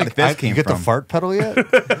that's Eddie's where like, the fizz came you get the from. fart pedal yet?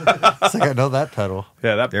 It's like, I know that pedal.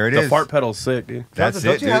 Yeah, There it the is. fart pedal's sick, dude. That's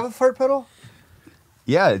Don't it, you dude. have a fart pedal?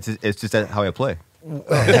 Yeah, it's just how I play.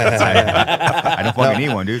 I don't fucking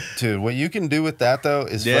need one, dude. Dude, what you can do with that though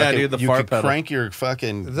is Yeah, fucking, dude, the you fart can pedal. crank your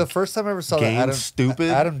fucking The first time I ever saw that, gain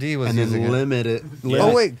stupid Adam D was and using then it. limit it.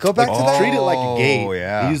 Oh wait, go back to that. Treat it like a gate. Oh,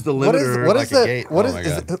 yeah. Use the What limiter is like that? a gate. What Oh is, my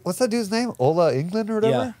is God. it, what's that dude's name? Ola Englund or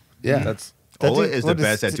whatever? Yeah. That's That Ola dude- is the what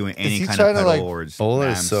best at doing is any he kind trying of to, pedal like- or Ola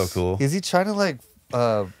is amps. so cool. Is he trying to like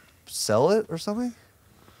sell it or something?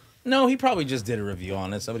 No, he probably just did a review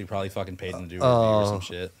on it. Somebody probably fucking paid him to do a review or some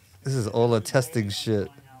shit. This is Ola testing shit.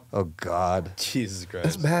 Oh God. Jesus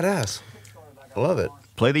That's Christ. badass. I love it.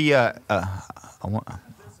 Play the I want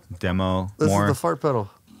demo This more. is the fart pedal.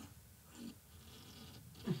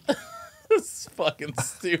 This is fucking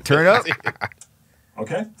stupid. Turn it up.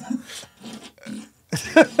 Okay.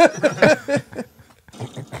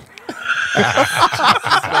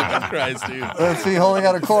 Fucking Christ, dude. Let's see, holding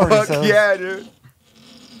out a cord. Fuck yeah, dude.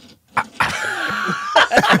 Only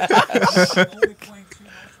playing 2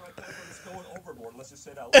 notes like that, but it's going overboard. Let's just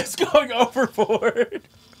say that. It's going overboard.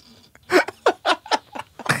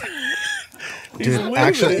 Dude,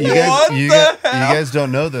 actually, you guys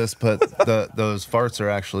don't know this, but those farts are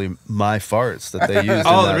actually my farts that they use in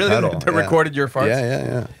oh, that really? pedal. They Yeah. recorded your farts.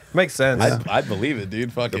 Yeah. Makes sense. I believe it,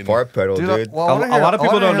 dude. Fucking The fart pedal, dude. well, I A, wanna a hear- lot of I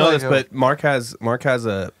people wanna don't hear, know like, this, but Mark has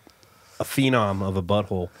a phenom of a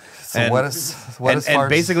butthole. So what is and farts?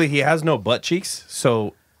 basically he has no butt cheeks,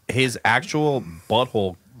 so his actual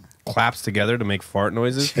butthole claps together to make fart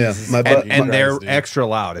noises. Yeah, my butt, And my, they're dude. extra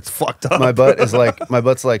loud. It's fucked up. my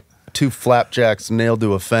butt's like 2 flapjacks nailed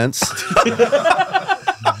to a fence.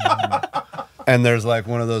 And there's like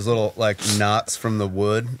one of those little like knots from the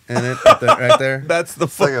wood in it right there. That's the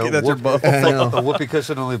It's like fucking a that's your whoop- butthole. it's like a whoopee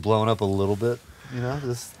cushion only blown up a little bit. You know,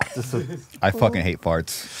 just I fucking hate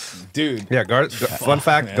farts. dude. Yeah, fun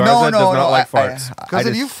fact, man. Garza does not like farts. because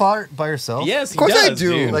if you fart by yourself, Yes, he course I does,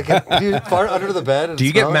 do. dude. like do you fart under the bed. And Do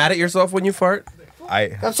you get smell it? mad at yourself when you fart?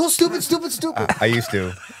 I'm so stupid. I used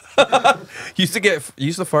to. You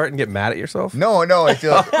used to fart and get mad at yourself? No, I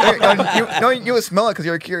feel. You would smell it because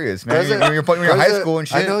you were curious, man. Garza- When you're in high Garza, school and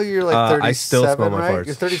shit. I know you're like 37, I still smell my right? farts.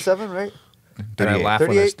 You're 37, right? And I laugh when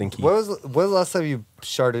they're 38. stinky. When was the last time you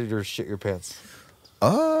sharted or shit your pants?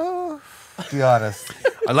 Oh, Be honest.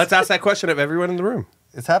 Let's ask that question of everyone in the room.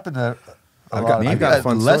 It's happened to a I've lot got, of maybe people. got a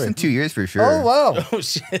fun less story. than 2 years for sure. Oh wow! Oh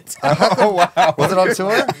shit. Oh wow! Was it on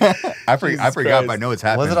tour? I forgot, but I know it's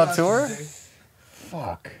happened. Was it on tour?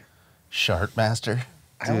 Fuck. Shart master.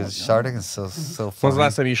 Dude, sharting is so When's funny. the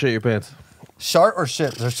last time you shit your pants? Shart or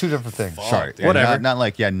shit? There's two different things. Sorry. Yeah, Whatever. Not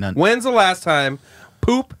like none. When's the last time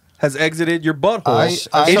poop has exited your butthole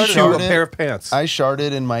I into a sharted- pair of pants? I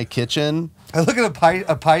sharted in my kitchen. I look at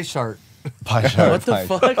a pie chart. Pie chart. What the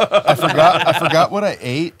fuck? I forgot what I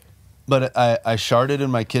ate, but I sharted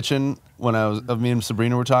in my kitchen when me and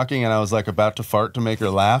Sabrina were talking, and I was like about to fart to make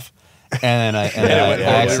her laugh, and I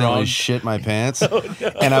accidentally shit my pants,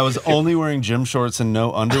 and I was only wearing gym shorts and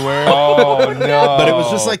no underwear. Oh no! But it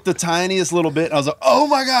was just like the tiniest little bit. I was like, "Oh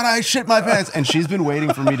my god, I shit my pants!" And she's been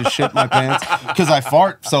waiting for me to shit my pants because I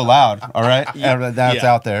fart so loud. All right, that's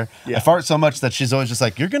out there. I fart so much that she's always just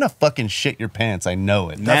like, "You're gonna fucking shit your pants." I know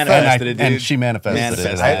it. Manifested it, dude. And she manifested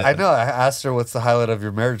it. I know. I asked her what's the highlight of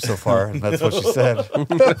your marriage so far, and that's what she said.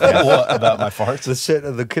 What about my farts? The shit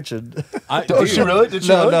in the kitchen. Oh, she really? Did she?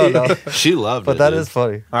 No. She loved But it. that dude. is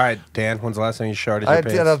funny. All right, Dan. When's the last time you sharded your I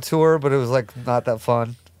pants? did on tour, but it was like not that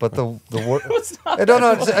fun. But the work, I don't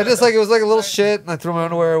know. I just like it was like a little shit, and I threw my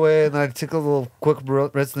underwear away, and then I took a little quick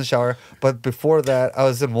rinse in the shower. But before that, I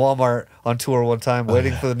was in Walmart on tour one time,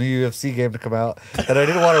 waiting for the new UFC game to come out, and I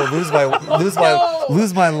didn't want to lose my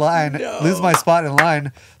spot in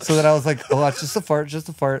line. So that I was like, oh, it's just a fart,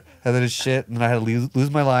 and then it's shit, and then I had to lose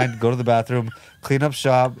my line, go to the bathroom, clean up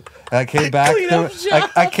shop. And I came back.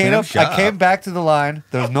 I came back to the line.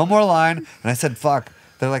 There was no more line, and I said, "Fuck."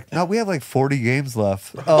 They're like, "No, we have like 40 games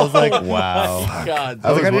left." I was like, "Wow." God.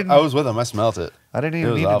 I was with him. I smelt it. I didn't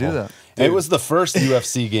even need to do that. It was the first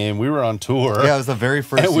UFC game. We were on tour. Yeah, it was the very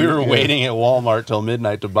first. And we were waiting at Walmart till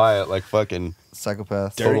midnight to buy it, like fucking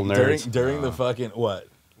psychopaths. Total nerds. During the fucking what?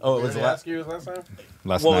 Oh, it was last year's last time.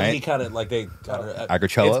 Last well, night. he kind of like they got her.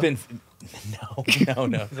 Agricella? It's been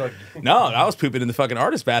no. I was pooping in the fucking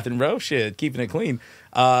artist bathroom, bro. Shit, keeping it clean.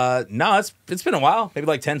 No, it's been a while, maybe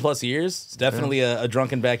like 10+ years. It's definitely a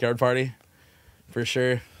drunken backyard party, for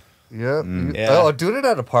sure. Yep. Yeah. Oh, doing it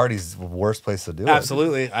at a party is the worst place to do it.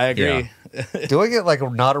 Absolutely, I agree. Doing it like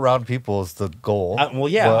not around people is the goal. Well,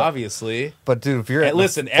 yeah, obviously. But dude, if you're hey,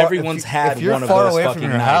 listen, everyone's had if you're one of far those away fucking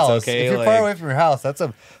from your nights. house, Okay, if you're far away from your house, that's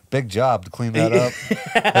a big job to clean that up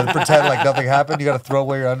and pretend like nothing happened. You got to throw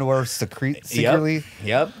away your underwear secretly.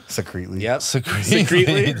 Yep. Secretly. Yep.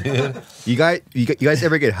 Secretly. Dude. You guys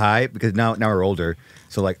ever get high? Because now we're older,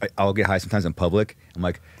 so like I'll get high sometimes in public. I'm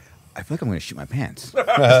like, I feel like I'm gonna shoot my pants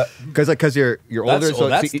because you're older.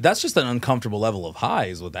 That's just an uncomfortable level of high.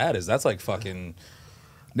 Is what that is. That's like fucking.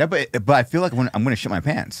 No, but I feel like I'm gonna shit my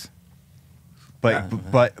pants. But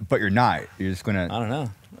you're not. You're just gonna. I don't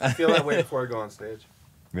know. I feel that way before I go on stage.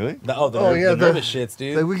 Really? The nervous shits,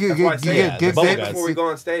 dude. Like we get gig bubble dick guts before we go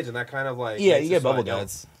on stage, and that kind of like you get bubble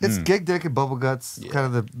guts. It's gig dick and bubble guts, kind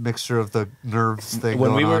of the mixture of the nerves thing.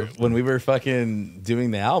 When we were fucking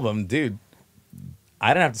doing the album, dude,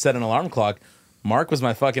 I didn't have to set an alarm clock. Mark was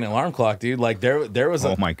my fucking alarm clock, dude. Like there was.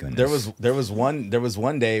 Oh my goodness. There was one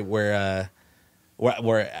day where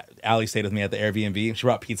Allie stayed with me at the Airbnb. She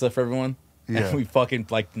brought pizza for everyone, and we fucking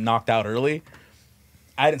like knocked out early.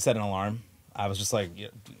 I didn't set an alarm. I was just like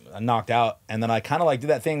knocked out, and then I kind of like did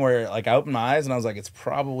that thing where like I opened my eyes and I was like, it's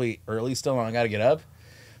probably early still, and I got to get up.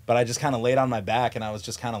 But I just kind of laid on my back, and I was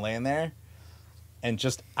just kind of laying there, and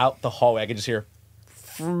just out the hallway I could just hear.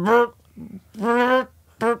 Okay,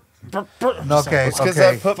 it's because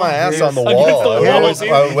I put my ass on the wall. I would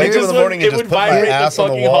wake up in the morning and just put my ass on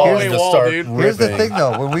the wall and just start ripping. Here's the thing,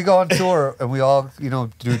 though. When we go on tour and we all,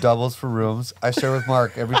 do doubles for rooms, I share with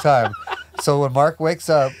Mark every time. So when Mark wakes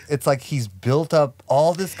up, it's like he's built up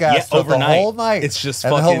all this gas for the whole night. It's just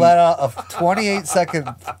and fucking... he'll let out a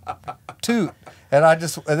 28-second toot. And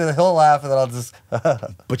then he'll laugh, and then I'll just...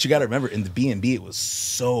 But you got to remember, in the B&B, it was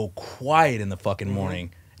so quiet in the fucking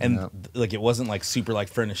morning. And like it wasn't like super like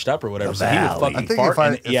furnished up or whatever. So he would fucking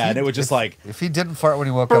fart. And it would just like... If he didn't fart when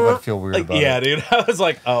he woke up, I'd feel weird about it. Yeah, dude. I was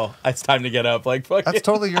like, oh, it's time to get up. Like, fuck That's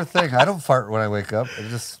totally your thing. I don't fart when I wake up.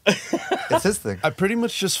 It's his thing. I pretty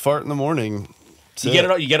much just fart in the morning. You get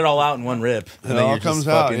it all out in one rip. And then all you're just comes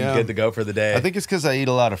out, fucking good to go for the day. I think it's because I eat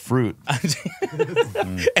a lot of fruit.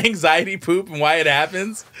 Anxiety poop and why it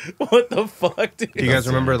happens? What the fuck, dude? Do you guys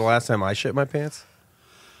remember the last time I shit my pants?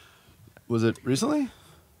 Was it recently?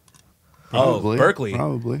 Probably. Oh, Berkeley.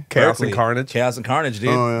 Probably. Chaos and Carnage. Chaos and Carnage, dude.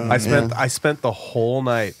 Oh, yeah. I spent the whole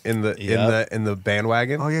night in the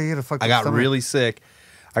bandwagon. Oh yeah, you had a fucking. I got really sick.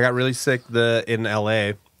 In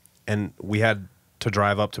LA, and we had to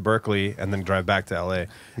drive up to Berkeley and then drive back to LA. Yeah.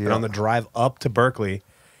 And on the drive up to Berkeley,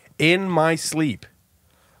 in my sleep,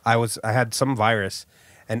 I had some virus,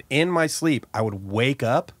 and in my sleep I would wake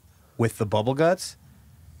up with the bubble guts,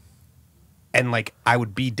 and like I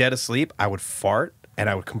would be dead asleep. I would fart. And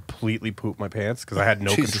I would completely poop my pants because I had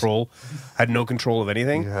no control. I had no control of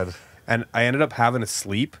anything. And I ended up having to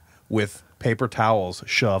sleep with paper towels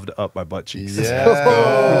shoved up my butt cheeks. Yeah.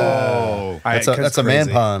 That's a man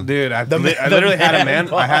pond. Dude, I literally had a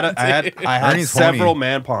man. I had several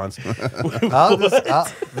man ponds. I'll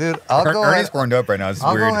go Ernie's warmed up right now. It's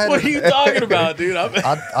weird. What are you talking about, dude? I'll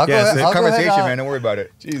go ahead. Conversation, man. Don't worry about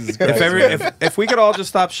it. Jesus If we could all just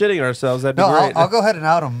stop shitting ourselves, that'd be great. I'll go ahead and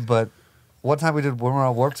out him, but one time when we were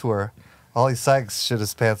on Warped Tour, Ollie Sykes shit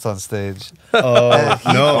his pants on stage.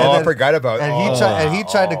 I forgot about. And he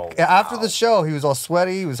tried to after the show. He was all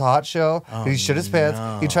sweaty. He was a hot show. He shit his pants.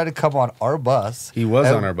 He tried to come on our bus. He was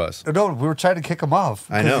on our bus. No, we were trying to kick him off.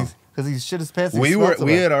 I know. Because he shit his pants. We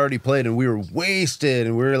had already played and we were wasted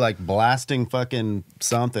and we were like blasting fucking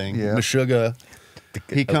something. Yeah. Meshuggah.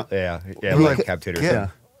 Decapitated. Yeah.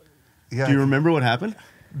 Do you remember what happened?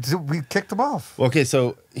 We kicked him off. Okay,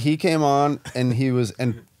 so he came on and he was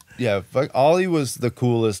Ollie was the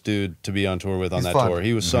coolest dude to be on tour with on that tour.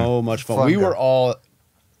 He was so much fun. We were all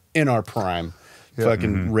in our prime,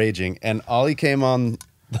 fucking raging. And Ollie came on.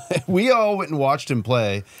 We all went and watched him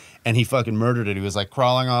play, and he fucking murdered it. He was like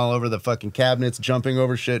crawling all over the fucking cabinets, jumping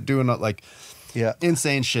over shit, doing like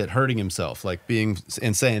insane shit, hurting himself, like being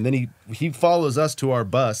insane. Then he follows us to our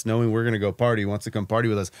bus, knowing we're gonna go party. He wants to come party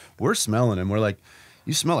with us. We're smelling him. We're like,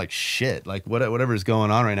 you smell like shit. Like whatever is going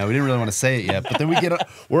on right now. We didn't really want to say it yet, but then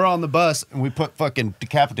we're on the bus and we put fucking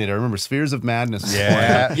Decapitated. I remember Spheres of Madness.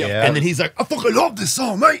 Yeah. And then he's like, I fucking love this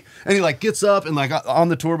song, mate. And he like gets up and like on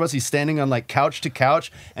the tour bus, he's standing on like couch to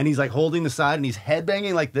couch and he's like holding the side and he's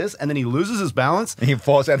headbanging like this. And then he loses his balance. And he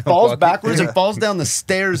falls backwards and falls down the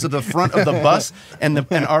stairs of the front of the bus. And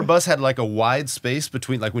our bus had like a wide space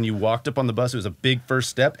between, like when you walked up on the bus, it was a big first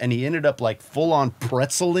step. And he ended up like full on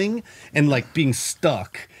pretzeling and like being stuck.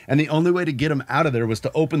 And the only way to get him out of there was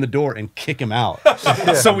to open the door and kick him out.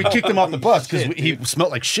 So we kicked him off the bus because he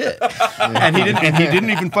smelled like shit. And he didn't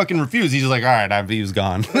even fucking refuse. He's just like, all right, he was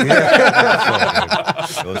gone.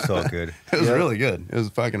 It was so good. It was really good. It was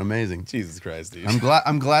fucking amazing. Jesus Christ, dude.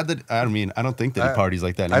 I'm glad that I don't think that he parties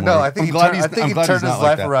like that I anymore. know. I think he turned his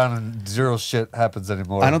life around and zero shit happens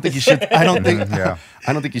anymore. I don't think he shit. I don't think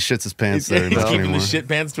he shits his pants very much keeping anymore. the shit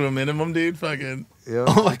pants to a minimum, dude. Fucking. Yeah.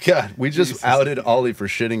 Oh my god, we just outed Ollie for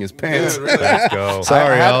shitting his pants. Let's go.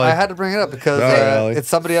 Sorry, Ollie. I had to bring it up because it's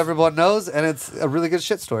somebody everyone knows, and it's a really good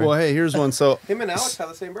shit story. Well, hey, here's one. So Him and Alex had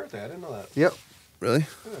the same birthday. I didn't know that. Yep. really,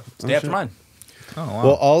 It's day after mine. Oh wow.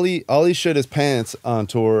 well, Ollie shit his pants on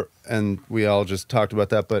tour, and we all just talked about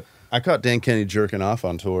that. But I caught Dan Kenny jerking off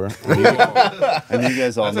on tour, and you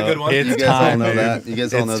guys all That's know. a good one. You guys all know that. You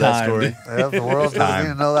guys all know that story. Yeah, the world doesn't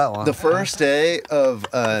even know that one. The first day of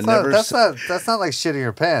That's not like shitting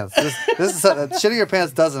your pants. This is shitting your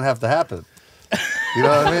pants doesn't have to happen. You know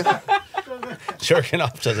what I mean? jerking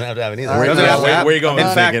off doesn't have to happen either. Where are you going? In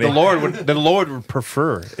with fact, that, the Lord would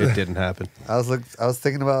prefer it didn't happen. I was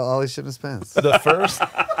thinking about Ollie shitting his pants. The first,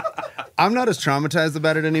 I'm not as traumatized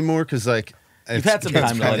about it anymore because like You've had some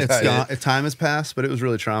time to let it gone. Time has passed, but it was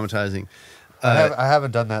really traumatizing. I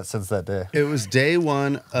haven't done that since that day. It was day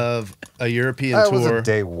one of a European That tour. wasn't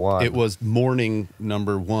day one. It was morning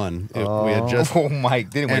number one. We had just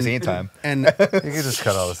Myke didn't waste any time. And You can just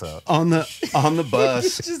cut all this out. on the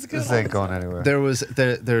bus, This ain't going anywhere.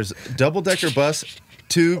 there's double decker bus,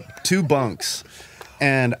 two bunks,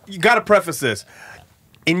 and You got to preface this.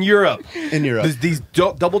 In Europe, these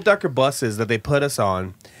double decker buses that they put us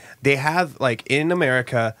on, they have like in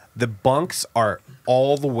America, the bunks are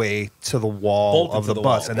all the way to the wall Bolted of to the the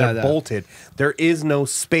bus, wall. and they're Yeah. bolted. There is no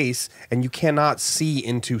space, and you cannot see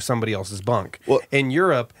into somebody else's bunk. Well- in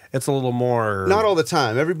Europe, it's a little more. not all the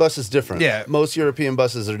time. Every bus is different. Yeah. Most European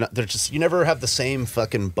buses are not. They're just you never have the same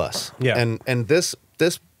fucking bus. Yeah. And this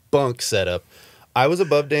bunk setup, I was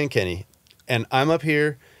above Dan Kenny, and I'm up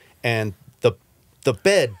here, and the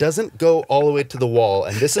bed doesn't go all the way to the wall,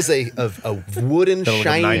 and this is a wooden Like a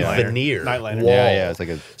shiny nightliner. veneer Nightliner. wall. Yeah, it's like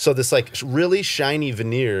a. So this like really shiny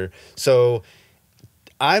veneer. So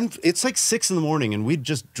it's like 6 a.m. and we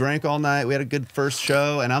just drank all night. We had a good first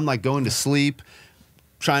show, and I'm like going to sleep,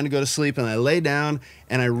 trying to go to sleep, and I lay down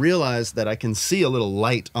and I realize that I can see a little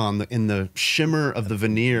light in the shimmer of the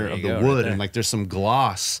veneer of the wood, and like there's some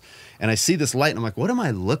gloss. And I see this light, and I'm like, what am I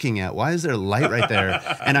looking at? Why is there light right there?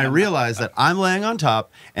 And I realize that I'm laying on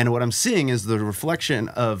top, and what I'm seeing is the reflection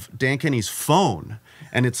of Dan Kenny's phone,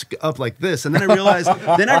 and it's up like this. And then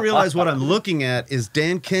I realize what I'm looking at is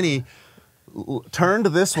Dan Kenny turned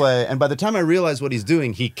this way, and by the time I realized what he's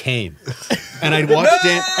doing, he came. And I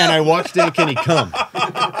watched Dan Kenny come.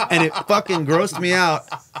 And it fucking grossed me out.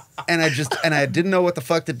 And I didn't know what the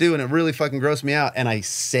fuck to do, and it really fucking grossed me out. And I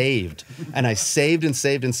saved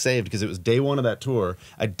because it was day one of that tour.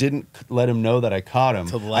 I didn't let him know that I caught him.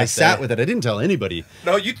 I sat with it. I didn't tell anybody.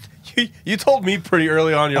 No, you told me pretty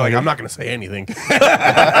early on. You're like, I'm not going to say anything.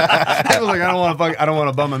 I was like, I don't want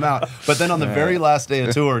to bum him out. But then on the very last day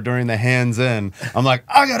of tour, during the hands in, I'm like,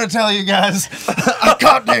 I gotta tell you guys, I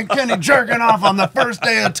caught Dan Kenny jerking off on the first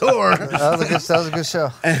day of tour. That was a good show.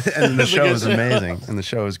 And the show is amazing. And the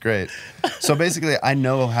show is great. So basically, I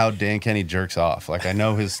know how Dan Kenny jerks off. Like, I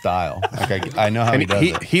know his style. Like, I know how he does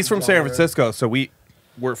it. He's from San Francisco, so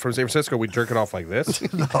we're from San Francisco. We jerk it off like this,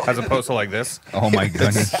 as opposed to like this. Oh my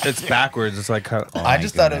goodness. It's backwards. It's like I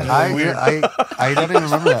just thought it was really weird. I don't even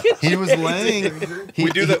remember that. He was laying.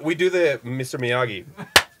 we do the Mr. Miyagi.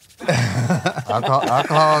 Alcohol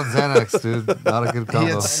and Xanax, dude. Not a good combo.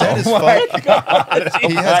 He had set his phone.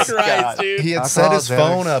 He had set his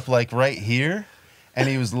phone up like right here, and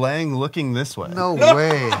he was laying looking this way. No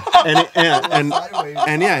way.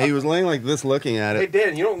 And yeah, he was laying like this, looking at Hey it.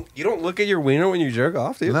 Dan, you don't look at your wiener when you jerk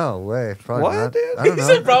off, dude. No way. Probably What, not. dude? I don't know. He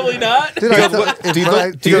said probably not. Dude,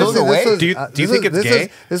 Do you look away? Do you think it's gay?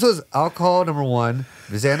 This was alcohol number 1,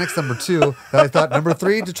 Xanax number 2. And I thought number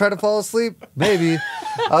 3 to try to fall asleep. Maybe.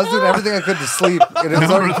 I was doing everything I could to sleep. And it was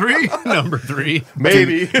Number 3, number 3,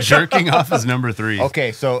 Maybe. jerking off is number 3.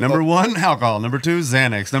 Okay, so Number 1, alcohol. Number 2,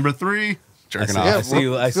 Xanax. Number 3, jerking Yeah, off.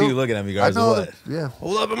 I see you looking at me, I guys. know What? that, yeah.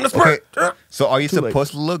 Hold up, I'm gonna squirt. okay. So are you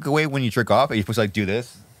supposed to look away when you jerk off? Are you supposed to like do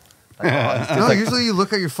this? No, usually you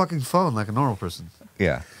look at your fucking phone like a normal person.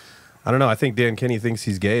 Yeah. I don't know. I think Dan Kenny thinks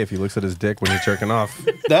he's gay if he looks at his dick when he's jerking off.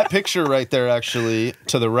 That picture right there, actually,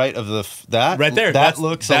 to the right of that Right there. that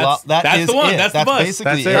looks a lot. That's is the one. it. That's the bus.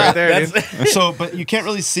 basically That's it right there, dude. So, but you can't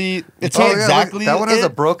really see. It's Oh, not yeah, exactly. that one has it. a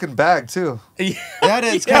broken bag too. That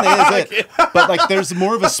is kind of is it. But like, there's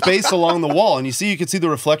more of a space along the wall, and you can see the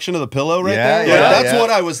reflection of the pillow right Yeah, there. yeah, Like, that's yeah. what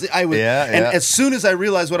I was. And yeah. as soon as I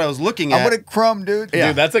realized what I was looking I'm at, gonna crumb, dude. Yeah.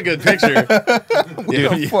 Dude, that's a good picture.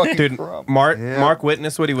 Dude, Mark Yeah.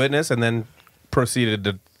 witnessed what he witnessed and then proceeded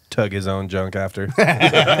to tug his own junk after.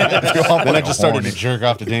 then I just started to jerk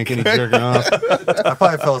off to Dan Kenny jerking off. I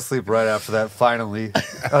probably fell asleep right after that. Finally,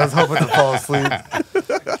 I was hoping to fall asleep.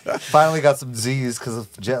 Finally got some Z's because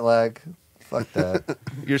of jet lag. Fuck that,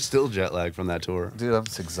 You're still jet lagged from that tour. dude. I'm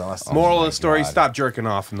just exhausted. Moral of the story: stop jerking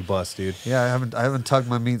off in the bus, dude. Yeah, I haven't tugged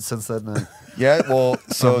my meat since that night. Yeah, well,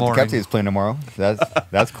 so morning. Decapitated is playing tomorrow.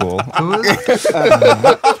 That's cool. Who is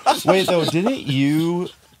it? Wait, though, didn't you?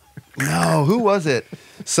 No, who was it?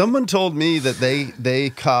 Someone told me that they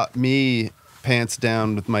caught me pants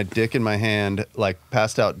down with my dick in my hand, like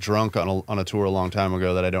passed out drunk on a tour a long time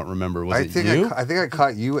ago that I don't remember. Was it you? I think I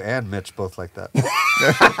caught you and Mitch both like that.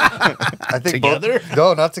 I think Together? Both,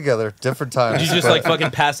 no, not together. Different times. Did you just like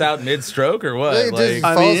fucking pass out mid-stroke or what? Yeah, you Like, just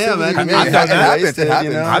I fall mean, yeah, asleep. man. Yeah, It happens. It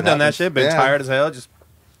happens. I've done that shit. Been Yeah. tired as hell. Just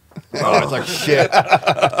Oh, it's like shit.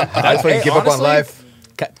 That's why you give up on honestly, life.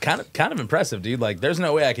 Kind of impressive, dude. Like, there's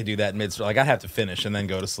no way I could do that mid-stroke. Like, I'd have to finish and then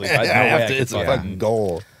go to sleep. No way I could it's fucking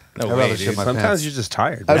goal. No I'd way, rather dude. shit my sometimes pants. you're just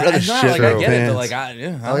tired. I'd rather It's not shit like I your get it, but pants. like I Oh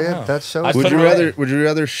don't yeah, know. that shows. I Would put you it away. would you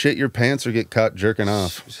rather shit your pants or get caught jerking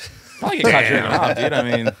off? Probably get caught jerking off, dude. I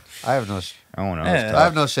mean, I have no. I don't know. Yeah. It's I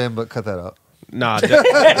have tough. no shame, but cut that out. Nah, You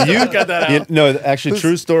cut that out. no, actually,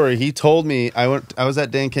 true story. He told me I was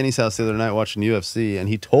at Dan Kenny's house the other night watching UFC, and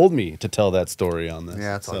he told me to tell that story on this.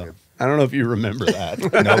 Yeah, it's all So, good. I don't know if you remember that. No,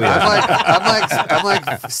 we haven't. I'm like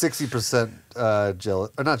 60% jealous.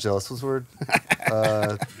 Or not jealous. What's the word?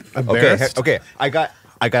 Okay. I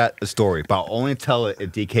got a story, but I'll only tell it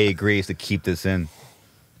if DK agrees to keep this in.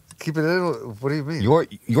 Keep it in. What do you mean?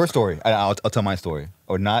 Your story. I'll tell my story,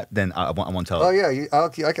 or not. Then I won't tell it. Oh yeah, I'll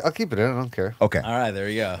keep it in. I don't care. Okay. all right, there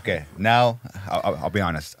you go. Okay. Now I'll be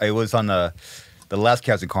honest. It was on the last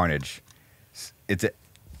Cast of Carnage.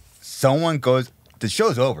 Someone goes. The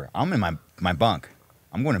show's over. I'm in my bunk.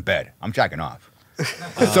 I'm going to bed. I'm jacking off.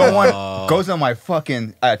 Someone goes on my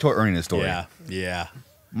fucking. I told Ernie this story. Yeah.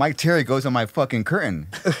 Mike Terry goes on my fucking curtain.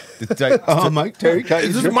 Mike Terry caught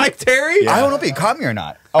is this Mike Terry? I don't know if he caught me or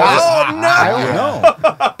not. no! I don't know.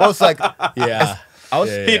 But I was like, Yeah. I was.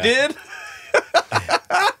 Yeah. He did.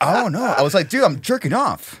 I don't know. I was like, dude, I'm jerking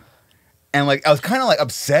off, and like I was kind of like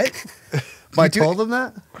upset. You told him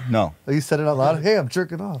that? No, Oh, you said it out loud. Hey, I'm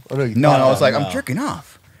jerking off. Oh, no, you no, thought I was like, no. I'm jerking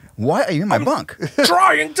off. Why are you in my bunk?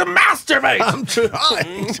 Trying to masturbate. I'm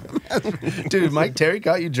trying. Dude, Mike Terry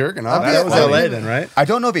caught you jerking off. I That was mean- LA then, right? I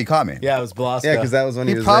don't know if he caught me. Yeah, it was Blasco. Yeah, because that was when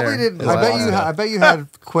he He was probably there. didn't. I bet you had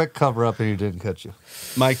quick cover up and he didn't catch you.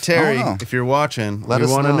 Mike Terry, I don't know. if you're watching, Let we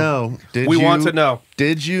us want to know. know. We want to know.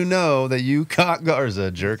 Did you know that you caught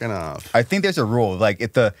Garza jerking off? I think there's a rule. Like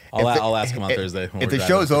if the I'll ask him on Thursday. when If we're the driving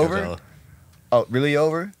show's to over, Coachella. oh really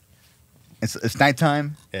over? It's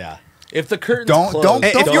nighttime. Yeah. If the curtains Don't- close, don't- Hey,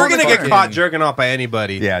 if Don't you're gonna get fucking- caught jerking off by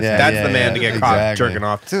anybody, Yeah, that's yeah, the man yeah, to get caught exactly. jerking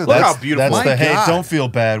off. Dude, Look that's- how beautiful. That's My the hey, God. don't feel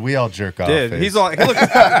bad. We all jerk off. Dude, face. he's like,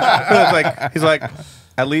 he's like,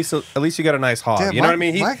 At least you got a nice hog. Damn, you know what I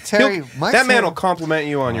mean? Mike Terry, that man will compliment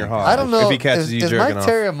you on your hog. I don't know. if he catches you is jerking Mike off.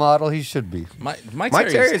 Terry a model? He should be. Mike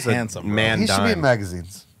Terry is handsome. Man, he should be in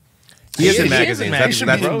magazines. He is in magazines. That's a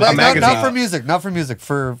magazine. Not for music. Not for music.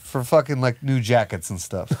 For fucking like new jackets and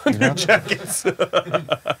stuff. You know? New jackets.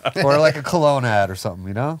 Or like a cologne ad or something.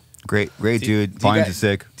 You know. Great dude. Volumes are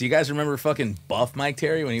sick. Do you guys remember fucking buff Mike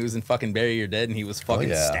Terry when he was in fucking Bury Your Dead and he was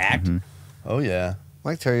fucking stacked? Oh yeah.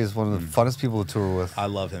 Mike Terry is one of the funnest people to tour with. I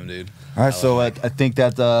love him, dude. All right, so I think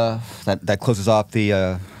that that closes off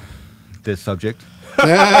the this subject. We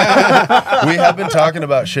have been talking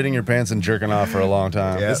about shitting your pants and jerking off for a long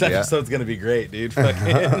time. Yeah. This episode's gonna be great, dude.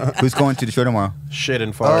 Fucking. Who's going to the show tomorrow? Shit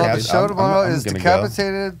and Oh, fart. the show tomorrow I'm is gonna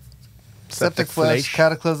Decapitated, Septic Septic Flesh, Flesh.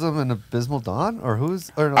 Cataclysm, and Abysmal Dawn? Or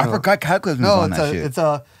who's? Or no, I forgot Cataclysm was No, on that shit. it's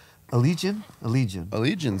a Legion. A Legion.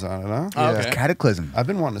 Legion's on it, huh? Oh, Yeah. okay. Cataclysm. I've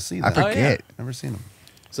been wanting to see I that. forget. Never seen them.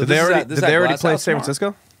 So Did they this is already, at- this did is they at already Glass play House San tomorrow?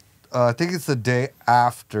 Francisco? I think it's the day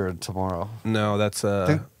after tomorrow. No, that's I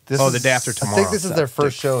think this the is- day after I tomorrow. think this is their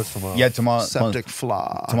first show. Is tomorrow. Yeah, tomorrow. Septic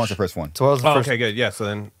Flaw. Tomorrow's the first one. Tomorrow's the Oh, first. okay, good. Yeah, so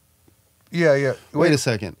then Yeah. Wait a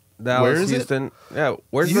second. Dallas, Where is Houston. Yeah,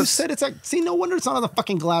 where's You this? said it's like. See, no wonder it's not on the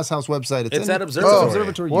fucking Glass House website. It's in- at Observatory.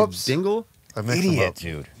 Observatory. Whoops. You dingle. I mixed them up.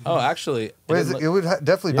 dude. Oh, actually, Wait, it would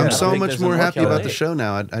definitely be. I'm I so think much there's a more North happy about the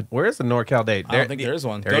Carolina. show now. Where is the NorCal date? I don't think there is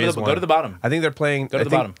one. there Go to is the one. go to the bottom. I think they're playing. Go to I the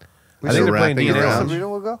think- bottom. I think they're playing wrapping DNA around. Lounge. Sabrina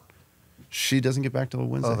will go. She doesn't get back till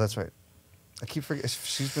Wednesday. Oh, that's right. I keep forgetting.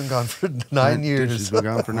 She's been gone for 9 years. She's been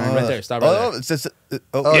gone for 9 Right years. there. Stop right Oh, there. it's just.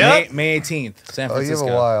 Oh, May 18th, San Oh, you have a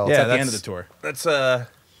Francisco. while. It's Yeah, at the end that's- of the tour.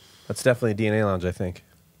 That's definitely DNA Lounge, I think.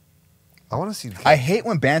 I want to see. I hate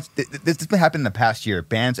when bands. This has been happening in the past year.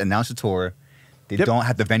 Bands announce a tour, they Yep. don't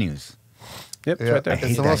have the venues. Yep, it's Yeah, right there.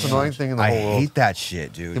 it's the most annoying thing in the I whole world. hate that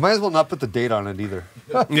shit, dude. You might as well not put the date on it either.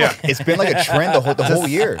 Yeah. It's been like a trend the whole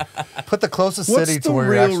year. Put the closest What's city the to where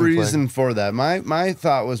you're real actually reason for that? My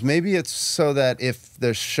thought was maybe it's so that if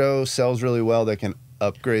the show sells really well, they can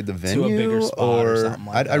upgrade the venue, bigger spot or something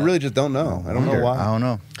like I that. really just don't know. I don't know why. I don't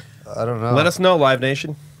know. playing. I don't know. Let us know, Live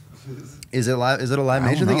Nation. Is it live? Is it a Live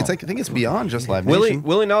Nation thing? know. It's like I think it's beyond just Live Willie Nation.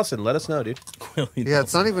 Willie Nelson, let us know, dude. Yeah,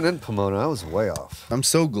 it's not even in Pomona. I was way off. I'm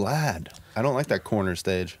so glad. I don't like that corner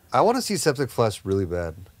stage. I want to see Septic Flesh really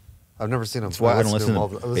bad. I've never seen them. That's why I don't listen to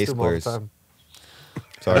bass them all the players. time.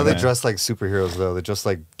 Sorry, I know they man. dress like superheroes though. They dress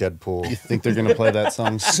like Deadpool. You think they're gonna play that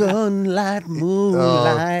song? Sunlight, Oh,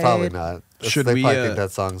 moonlight. probably not. Should they we, probably think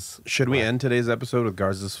that song's. Should we end today's episode with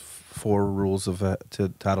Garza's 4 rules of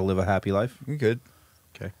to how to live a happy life? You good?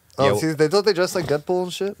 Okay. Oh, Yeah, see, they don't they dress like Deadpool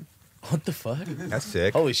and shit. What the fuck? That's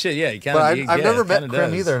sick. Holy shit! Yeah, you kind But of. I've never met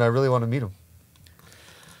Krim either, and I really want to meet him.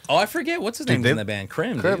 Oh, I forget what's his Dude, name they- in that band.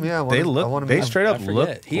 Krim. Krim, dude. yeah. I They wanna look. meet They him. straight up I forget.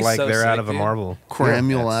 look He's like so they're out sick, of a dude. Marvel.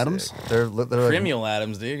 Cramuel Yeah, Adams. They're like, Criminal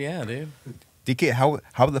Adams, dude. Yeah, dude. DK, how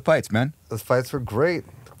are the fights, man? the fights were great.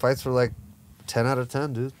 The fights were like 10 out of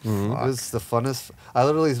 10, dude. It was the funnest. I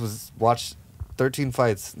literally watched 13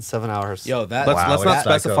 fights in 7 hours. Yo, that. Let's Wow, not that's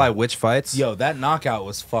specify psycho. which fights. Yo, that knockout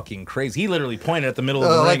was fucking crazy. He literally pointed at the middle of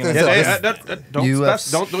the like ring. And this. was Yeah, like, don't,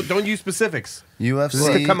 UFC. don't use specifics. This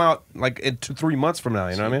UFC. could come out like in 3 months from now.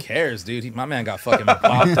 You know what I Who mean? cares, dude? My man got fucking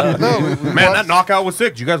bopped up. No, Man, that knockout was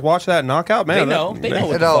sick. Did you guys watch that knockout? Man, They know. that- They know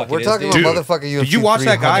what the No, fuck we're it talking is, about dude. motherfucking UFC. Did you watch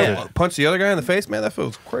that guy 300. punch the other guy in the face? Man, that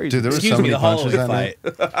feels crazy. Dude, there was Excuse so me, many the Hall punches of that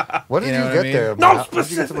fight. night. When did You you, know what get I mean? there? No How did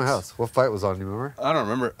you get to my house? What fight was on? You remember? I don't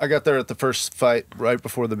remember. I got there at the first fight right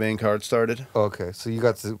before the main card started. Oh, okay, so you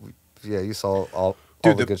got to. Yeah, you saw all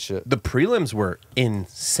Dude, the good shit. The prelims were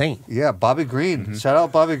insane. Yeah, Bobby Green. Shout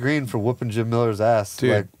out Bobby Green for whooping Jim Miller's ass.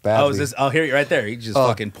 Dude. Like, badly. Oh, is this? Oh, here, right there. He just Oh.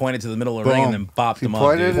 fucking pointed to the middle of the ring and then bopped He him up,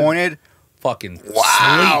 pointed? dude. Pointed. Fucking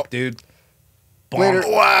Wow. sleep, dude. Later.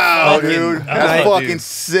 Wow, Fucking- dude. oh, That's fucking dude.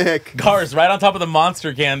 sick. Cars right on top of the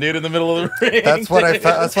monster can, dude, in the middle of the ring. That's what I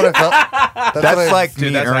felt. That's what I felt. That's, what That's I, like Dude, me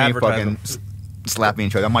that's and Ernie advertising. fucking slapping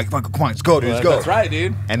each other. I'm like, come on, let's go, dude, let's go. That's right,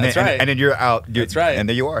 dude. And That's then, right. and then you're out, dude. That's right. And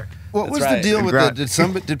there you are. What That's was right. the deal with Congrats.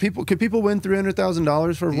 that? Could people win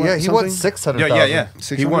 $300,000 for yeah, he won something? $600,000.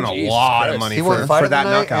 Yeah. He won a Jesus lot Christ. of money He won for fight of the that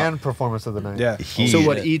night knockout. and performance of the night. Yeah. So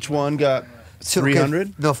what? Each one got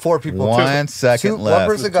 300. No, 4 people. 1 second One left.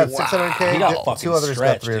 person got 600K. He got two fucking others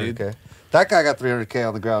stretched, got 300K. That guy got 300K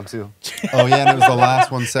on the ground too. Oh yeah, and it was the last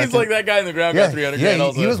 1 second. He's like that guy in the ground Yeah, got 300 yeah. grand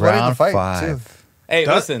also. He was ready to Round fight 5. too. Hey,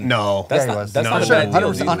 listen. No. That's Yeah, he not, was. that's No. not a Sure, bad deal,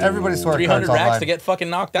 100% dude. on everybody's scorecards 300 racks online. to get fucking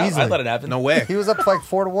knocked out. Easily. I'd let it happen. No way. He was up like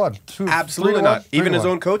 4-1. Absolutely 3-1, not. Even his 3-1.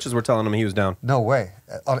 own coaches were telling him he was down. No way.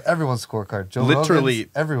 On everyone's scorecard. Joe Literally.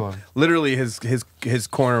 Rogan's, everyone. Literally, his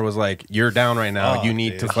corner was like, "You're down right now. Oh, you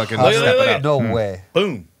need to dude. fucking Look, step look, it look. up." No way.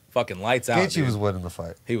 Boom. fucking lights out. Gaethje dude. was winning the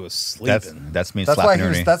fight. He was sleeping. That's me That's why slapping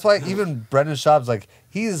Ernie. That's why even Brendan Schaub's like,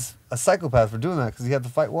 he's a psychopath for doing that because he had the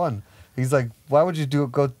fight won. He's like, why would you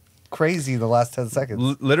go crazy in the last 10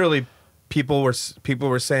 seconds? Literally, people were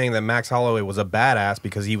saying that Max Holloway was a badass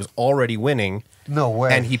because he was already winning. No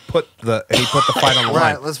way. And he put the fight on the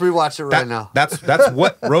line. Right, let's rewatch it right now. That's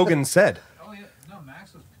what Rogan said. Oh, yeah. No,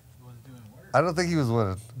 Max was doing worse. I don't think he was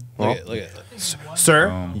winning. Look at it.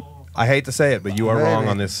 Sir, I hate to say it, but you are wrong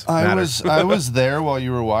on this matter. I was there while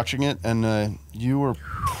you were watching it, and you were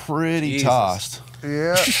pretty Jesus. tossed.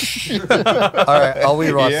 Yeah. All right, I'll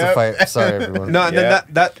rewatch the fight. Sorry, everyone. No,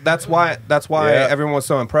 that's why everyone was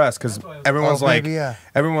so impressed because everyone's like, maybe, yeah.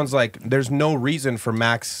 everyone's like, there's no reason for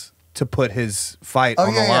Max to put his fight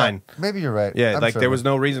on the line. Maybe you're right. Yeah, I'm like sure. there was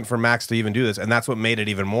no reason for Max to even do this, and that's what made it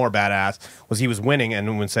even more badass. Was he was winning, and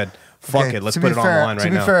everyone said, "Fuck Okay, it, let's to put be it on fair- the line right To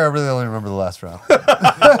be now." fair, I really only remember the last round.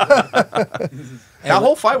 That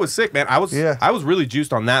whole fight was sick, man. I was Yeah. really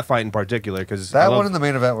juiced on that fight in particular because That one in the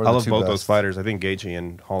main event were I the love two both best. those fighters. I think Gaethje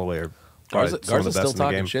and Holloway are probably some of the Garza's best still in the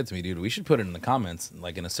talking game. shit to me, dude. We should put it in the comments,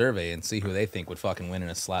 like in a survey, and see who they think would fucking win in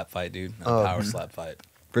a slap fight, dude. A power slap fight.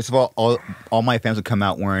 First of all my fans would come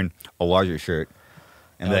out wearing a larger shirt,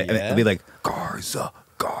 and they'd be like, Garza.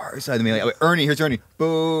 And they'd be like, Ernie, here's Ernie.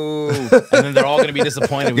 Boo. And then they're all gonna be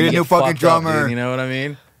disappointed. Get when a you new fucking fucked drummer. Up, dude, you know what I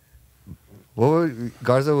mean?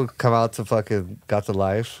 Garza would come out to fucking Got to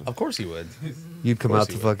Life. Of course he would. You'd come out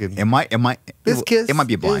to fucking. It might This kiss it might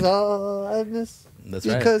be blind. is all I miss. That's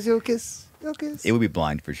right. Because you'll kiss. It would be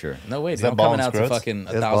blind for sure. No way, Is dude. that I'm ball coming and out to scrotes? fucking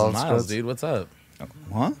It's 1,000 ball and miles, scrotes. dude. What's up?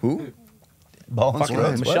 Huh? Who? Ball and Fucking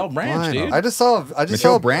scrotes. Michelle What? Branch, Fine. dude. I just saw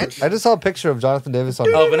Michelle Branch? I just saw a picture of Jonathan Davis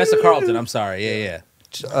on. Oh, Vanessa Carlton. I'm sorry. Yeah.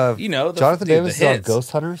 You know, Jonathan dude, Davis the on hits.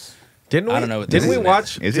 Ghost Hunters. Didn't we? I don't know what Didn't this we is.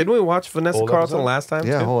 watch? Is it? Didn't we watch Vanessa Old Carlton episode? last time?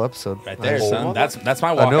 Yeah, too? whole episode. Right there, Nice. son. That's my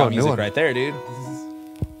I know, walkout new music one. right there, dude.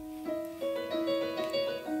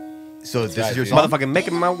 So this is your dude. song? Motherfucking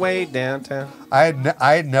making my way downtown.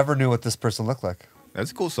 I never knew what this person looked like.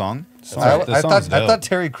 That's a cool song. I thought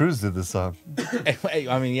Terry Crews did this song.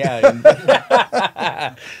 I mean,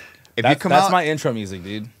 yeah. If you come That's out, my intro music,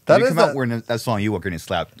 dude. if you come out wearing that song, you are getting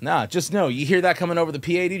slapped. Nah, just know you hear that coming over the PA,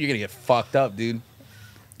 dude. You're gonna get fucked up, dude.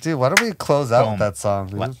 Dude, why don't we close out Boom. with that song?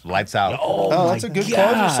 Dude? Lights out. Oh, that's a good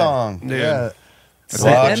closure song. Dude. Yeah.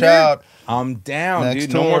 Watch out. I'm down, Next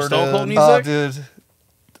dude. No more door, Stone Cold dude. music. Dude.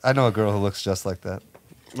 I know a girl who looks just like that.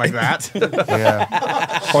 Like that?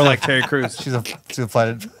 Yeah. Or like Terry Crews. She's a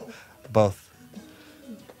flight both.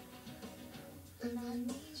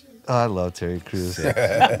 Oh, I love Terry Crews.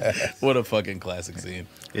 What a fucking classic scene.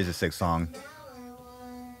 It's a sick song.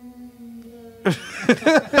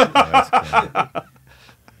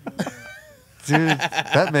 Dude,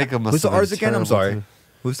 that makeup must Who's the have been artist again? I'm terrible, sorry. too.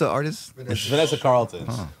 Who's the artist? It's Vanessa Carlton.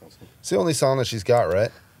 It's the only song that she's got,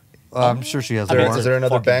 right? I'm sure she has I mean, more. Is there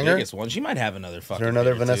another fucking banger? biggest one. She might have another fucking. Is there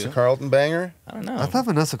another banger, Vanessa too. Carlton banger? I don't know. I thought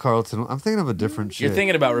Vanessa Carlton. I'm thinking of a different shit. You're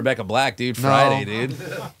thinking about Rebecca Black, dude. No. Friday, dude.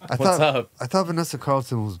 I What's thought, up? I thought Vanessa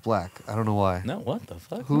Carlton was black. I don't know why. No, what the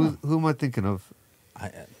fuck? Who am I thinking of? I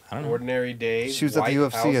don't know. Ordinary days. She was at the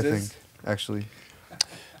UFC, I think. Actually,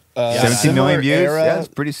 17 million views? Era, Yeah, that's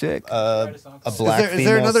pretty sick. a black is there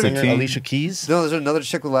female another- singer, 15? Alicia Keys. no, there's another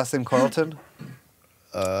chick with last name Carlton.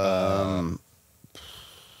 Pretty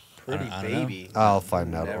I don't know. baby. I'll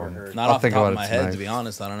find out. Never one. heard. Not I'll off the think top about of it my head, tonight. to be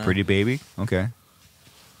honest. I don't know. Pretty baby. Okay.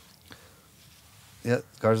 Yeah,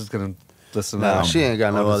 Garza's gonna listen to No, that. she ain't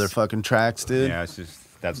got no I'll other just- fucking tracks, dude. Yeah, it's just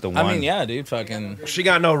that's the one. I mean, yeah, dude. Fucking She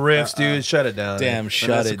got no riffs, dude. Shut it down. damn, shut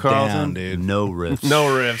Vanessa it Carlton, down, dude. No riffs. No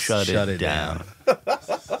riffs. Shut it down.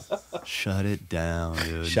 Shut it down,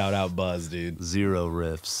 dude. Shout out Buzz, dude. Zero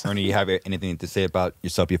riffs. Ernie, you have anything to say about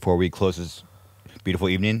yourself before we close this beautiful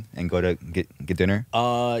evening and go to get dinner?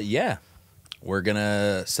 Yeah. We're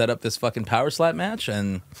gonna set up this fucking power slap match,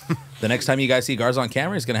 and the next time you guys see Garza on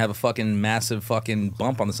camera, he's gonna have a fucking massive fucking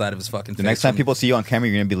bump on the side of his fucking face. The next time people see you on camera,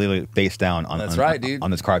 you're gonna be literally face down on. That's on- right, dude.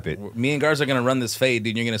 On this carpet. Me and Garza are gonna run this fade,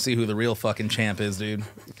 dude. You're gonna see who the real fucking champ is, dude.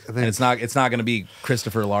 And it's not gonna be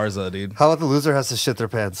Christopher Larza, dude. How about the loser has to shit their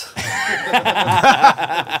pants? Oh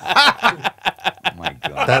my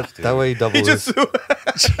god. That way you double lose.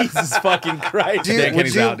 Jesus fucking Christ. Dan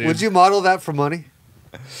Kenny's out, dude. Would you model that for money?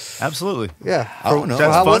 Absolutely. Yeah. I don't know.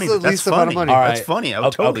 That's How funny. was the That's least amount of funny. money? All right. That's funny. I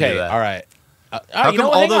would totally okay, do that. all right. How you come know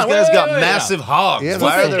what? all Hang those on, guys wait, got wait, wait, massive hogs? Yeah,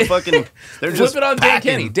 Why are they fucking? They're just Flip it on Dan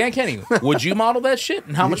packing. Kenny. Dan Kenny, would you model that shit?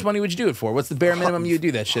 And how much money would you do it for? What's the bare minimum you would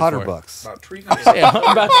do that shit for? $100. Yeah,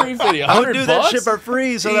 about $350. I would do that shit for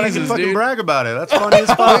free so that I can Jesus, fucking dude. brag about it. That's funny as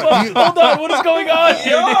fuck. Hold on, what is going on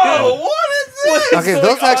here, dude? What is Okay,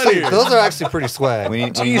 those are actually pretty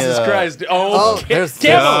swag. Jesus Christ. There's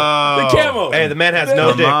camo. The camo. Hey, the man has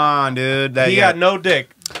no dick. Come on, dude. He got no dick.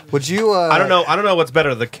 Would you? I don't know what's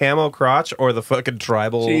better, the camo crotch or the fucking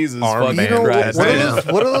tribal armband. You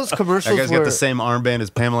know, what are those commercials? That guy's got the same armband as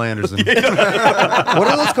Pamela Anderson. What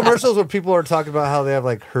are those commercials where people are talking about how they have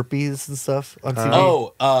like herpes and stuff on TV?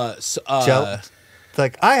 Joe? It's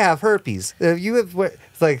like, I have herpes. You have.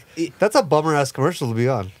 It's like that's a bummer ass commercial to be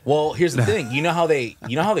on. Well, here's the thing. You know how they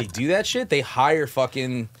do that shit? They hire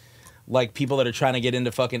fucking like people that are trying to get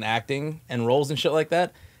into fucking acting and roles and shit like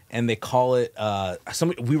that. And they call it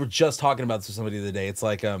we were just talking about this with somebody the other day. It's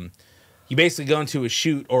like you basically go into a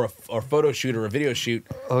shoot or a photo shoot or a video shoot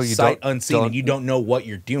sight unseen and you don't know what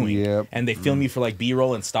you're doing. Yep. And they film you for like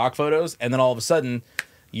B-roll and stock photos, and then all of a sudden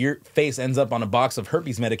your face ends up on a box of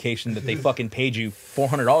herpes medication that they fucking paid you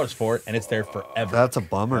 $400 for it, and it's there forever. That's a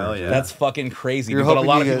bummer. Yeah. That's fucking crazy. But a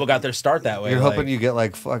lot of people got their start that way. You're hoping you get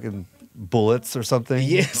like fucking bullets or something.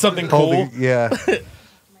 Yeah, something cool. Yeah.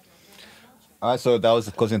 All right, so that was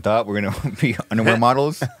the closing thought. We're gonna be underwear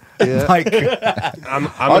models. Yeah. Like, I'm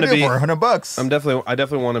gonna be for $100. I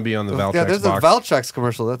definitely want to be on the Valtrex Yeah, there's box. a Valtrex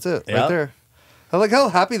commercial. That's it, right there. I like how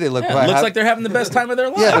happy they look. Yeah, it looks like they're having the best time of their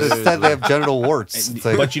life. Yeah, but instead they have genital warts. It's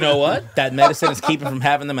like, But you know what? That medicine is keeping from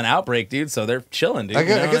having them an outbreak, dude. So they're chilling, dude. I guess,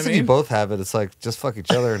 You know what if you both have it, it's like just fuck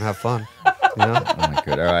each other and have fun. You know? Oh my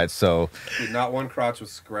god! All right, so Not one crotch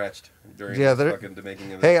was scratched during fucking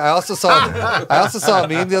making Hey, I also saw a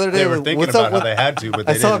meme the other day. They were thinking about how they had to, but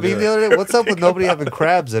they I saw a didn't meme do the it. other day. What's up with nobody having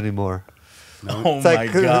crabs anymore? Oh It's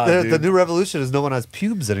like my god, the new revolution is no one has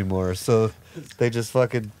pubes anymore, so they just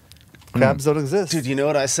fucking crabs don't exist. Dude, you know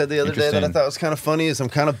what I said the other day that I Interesting. thought was kind of funny is I'm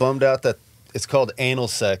kind of bummed out that it's called anal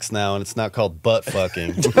sex now and it's not called butt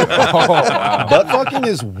fucking. Butt fucking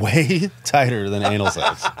is way tighter than anal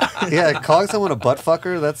sex. Yeah, calling someone a butt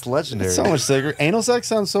fucker, that's legendary. It's so much sicker. Anal sex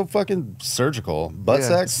sounds so fucking surgical. Butt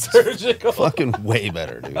sex, surgical. fucking way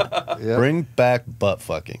better, dude. Yeah. Bring back butt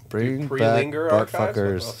fucking. Bring back Pre-linger butt archives?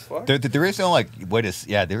 fuckers. What the fuck? there is no like way to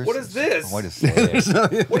there is. What is this? Way to say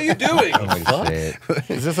it. What are you doing? Way to say it.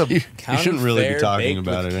 Is this a? You shouldn't really be Fair talking baked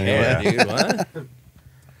about with it care, anyway. dude. What?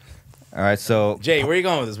 All right, so Jay, where you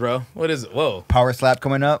going with this, bro? What is it? Whoa. PowerSlap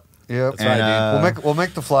coming up. Yep. That's right, dude. We'll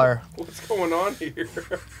make the flyer. What's going on here?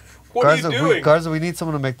 What Garza, are you doing? Garza, we need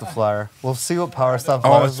someone to make the flyer. We'll see what power stuff Oh,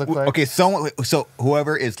 flyers look like. okay. So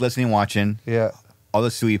whoever is listening, watching, Yeah. all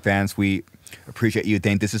the Sui fans, we appreciate you.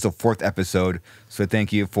 This is the 4th episode, so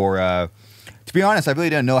thank you for. To be honest, I really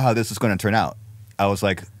didn't know how this was going to turn out. I was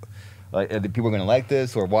like, are the people going to like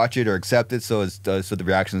this or watch it or accept it? So so the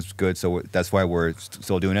reaction's good. So that's why we're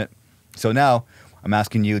still doing it. So now I'm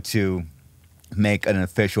asking you to make an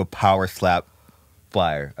official PowerSlap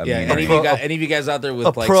flyer. Yeah, any of you guys out there with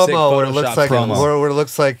A like sick promo where it Photoshop looks like skills, where it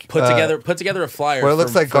looks like put together a flyer where it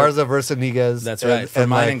looks for- like for- Garza versus Iniguez. That's right. For mine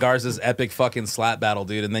like, and Garza's epic fucking slap battle,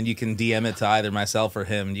 dude. And then you can DM it to either myself or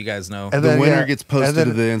him. You guys know. And The then, winner gets posted and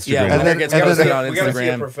to the then- Instagram. Yeah, And winner then- gets and posted then- on We gotta see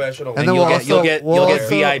a Instagram. professional. And And then you'll we'll get you'll also- get we'll you'll get also-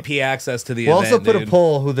 VIP access to the We'll event. also put dude. a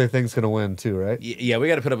poll who they think's gonna win too, right? Yeah, we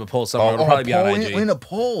got to put up a poll somewhere. It'll probably be on IG. We need a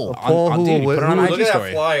poll. Poll who dude, will put it on win. IG Look at that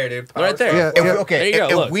story. flyer, dude. Right there. Yeah. If, There okay, you go.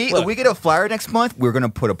 if Look, we look. if we get a flyer next month, we're gonna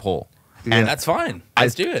put a poll. And That's fine.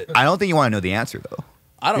 Let's do it. I don't think you want to know the answer though,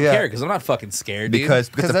 I don't Yeah. care because I'm not fucking scared, dude. because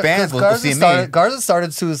the fans will see me. Garza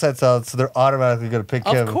started Suicide Salad, so they're automatically gonna pick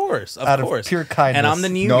him. Of course, out of course. pure kindness. And I'm the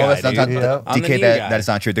new No, guy, that's not. dude. Yeah. I'm the DK, new that guy. is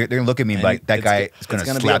not true. They're gonna look at me And like that it's guy go- is gonna it's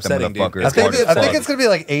gonna be slap them upsetting, dude. motherfuckers. I It's think, hard I as think fuck. it's gonna be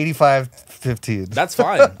like 85-15. That's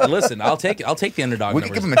fine. Listen, I'll take the underdog. We can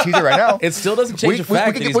numbers. give him a teaser right now. It still doesn't change the We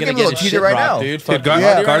fact can- that he's we gonna can give him get a his teaser shit right rocked, now. dude. Dude, Fuck Gar- you.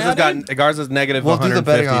 Right Garza's now, dude? got Garza's negative We'll do the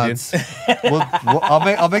betting 150, dude.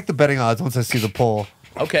 odds. I'll make the betting odds once I see the poll.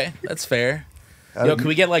 Okay, that's fair. Yo, can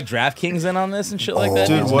we get like DraftKings in on this and shit like that?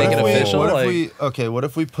 Dude, to what make it if we, official? what if Like- what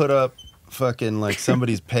if we put up fucking like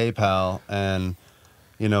somebody's PayPal and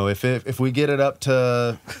you know if we get it up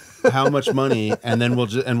to how much money and then we'll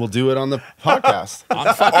do it on the podcast.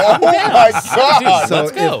 I'm fucking down. Dude, So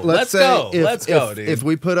let's go. if- Let's say go. if- Let's go, if- dude. If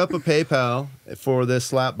we put up a PayPal for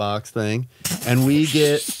this Slapbox thing and we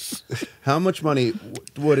get how much money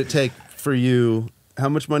would it take for you? How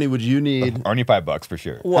much money would you need? Only $5 for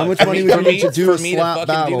sure. What, How much for money me- would for you need me- to do for a me to slap fucking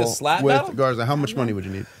do battle the slap with battle? Garza? How much money would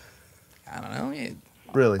you need? I don't know. Yeah.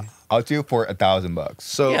 Really? I'll do it for $1,000.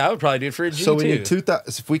 So Yeah, I would probably do it for a G so we too. need 2,000.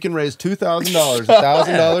 If we can raise $2,000,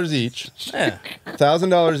 $1,000 each, Yeah.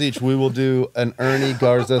 $1,000 each, we will do an Ernie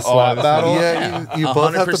Garza slap battle. Yeah, you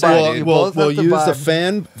both have to 100%, buy. dude. You We'll both have to use buy.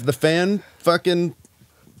 the fan fucking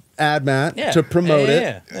ad mat Yeah. to promote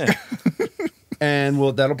it. Yeah. And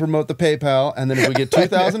that'll promote the PayPal. And then if we get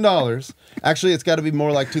 $2,000, actually it's got to be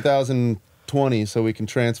more like $2,020 20 so we can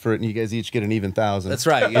transfer it, and you guys each get an even 1,000. That's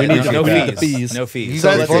right. We need to no pay the fees. fees. No fees. You So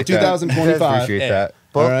guys let's both do 2,025. Appreciate that.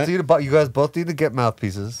 Both All right. you guys both need to get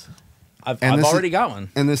mouthpieces. I've this already is- got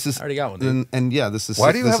one. And this is I already got one, dude. and yeah, this is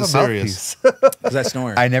Why do you this have a is serious. mouthpiece? Because I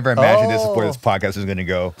snore. I never imagined this is where Oh. this podcast was going to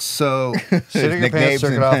go. So Shitting your pants,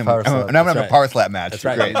 jerking off, power slap. And I'm going to have a That's power slap match. That's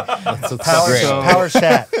right. Great. Power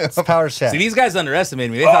chat. It's power chat. See, these guys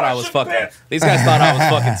underestimated me. They thought I was fucking. These guys thought I was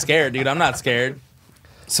fucking scared, dude. I'm not scared.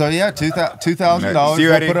 so yeah, $2,000. So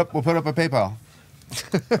you ready? We'll put up a PayPal.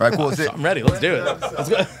 All right, cool. That's it. I'm ready. Let's do it. Let's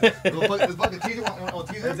go.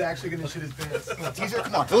 He's actually gonna shit his pants. Teaser,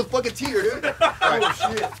 come on. Let's fucking teeter, dude. Oh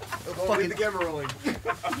shit! Fucking the camera rolling.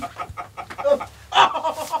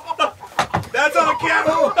 That's on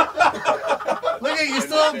camera. Look at you,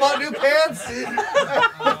 still haven't bought new pants?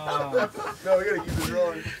 No, we gotta keep this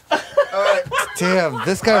rolling. All right. Damn,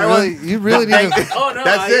 this guy really, you really need to. Oh no!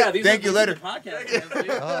 That's yeah, it. these Thank are- you these are later. podcast fans, dude.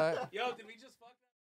 All right. Yo, did we just?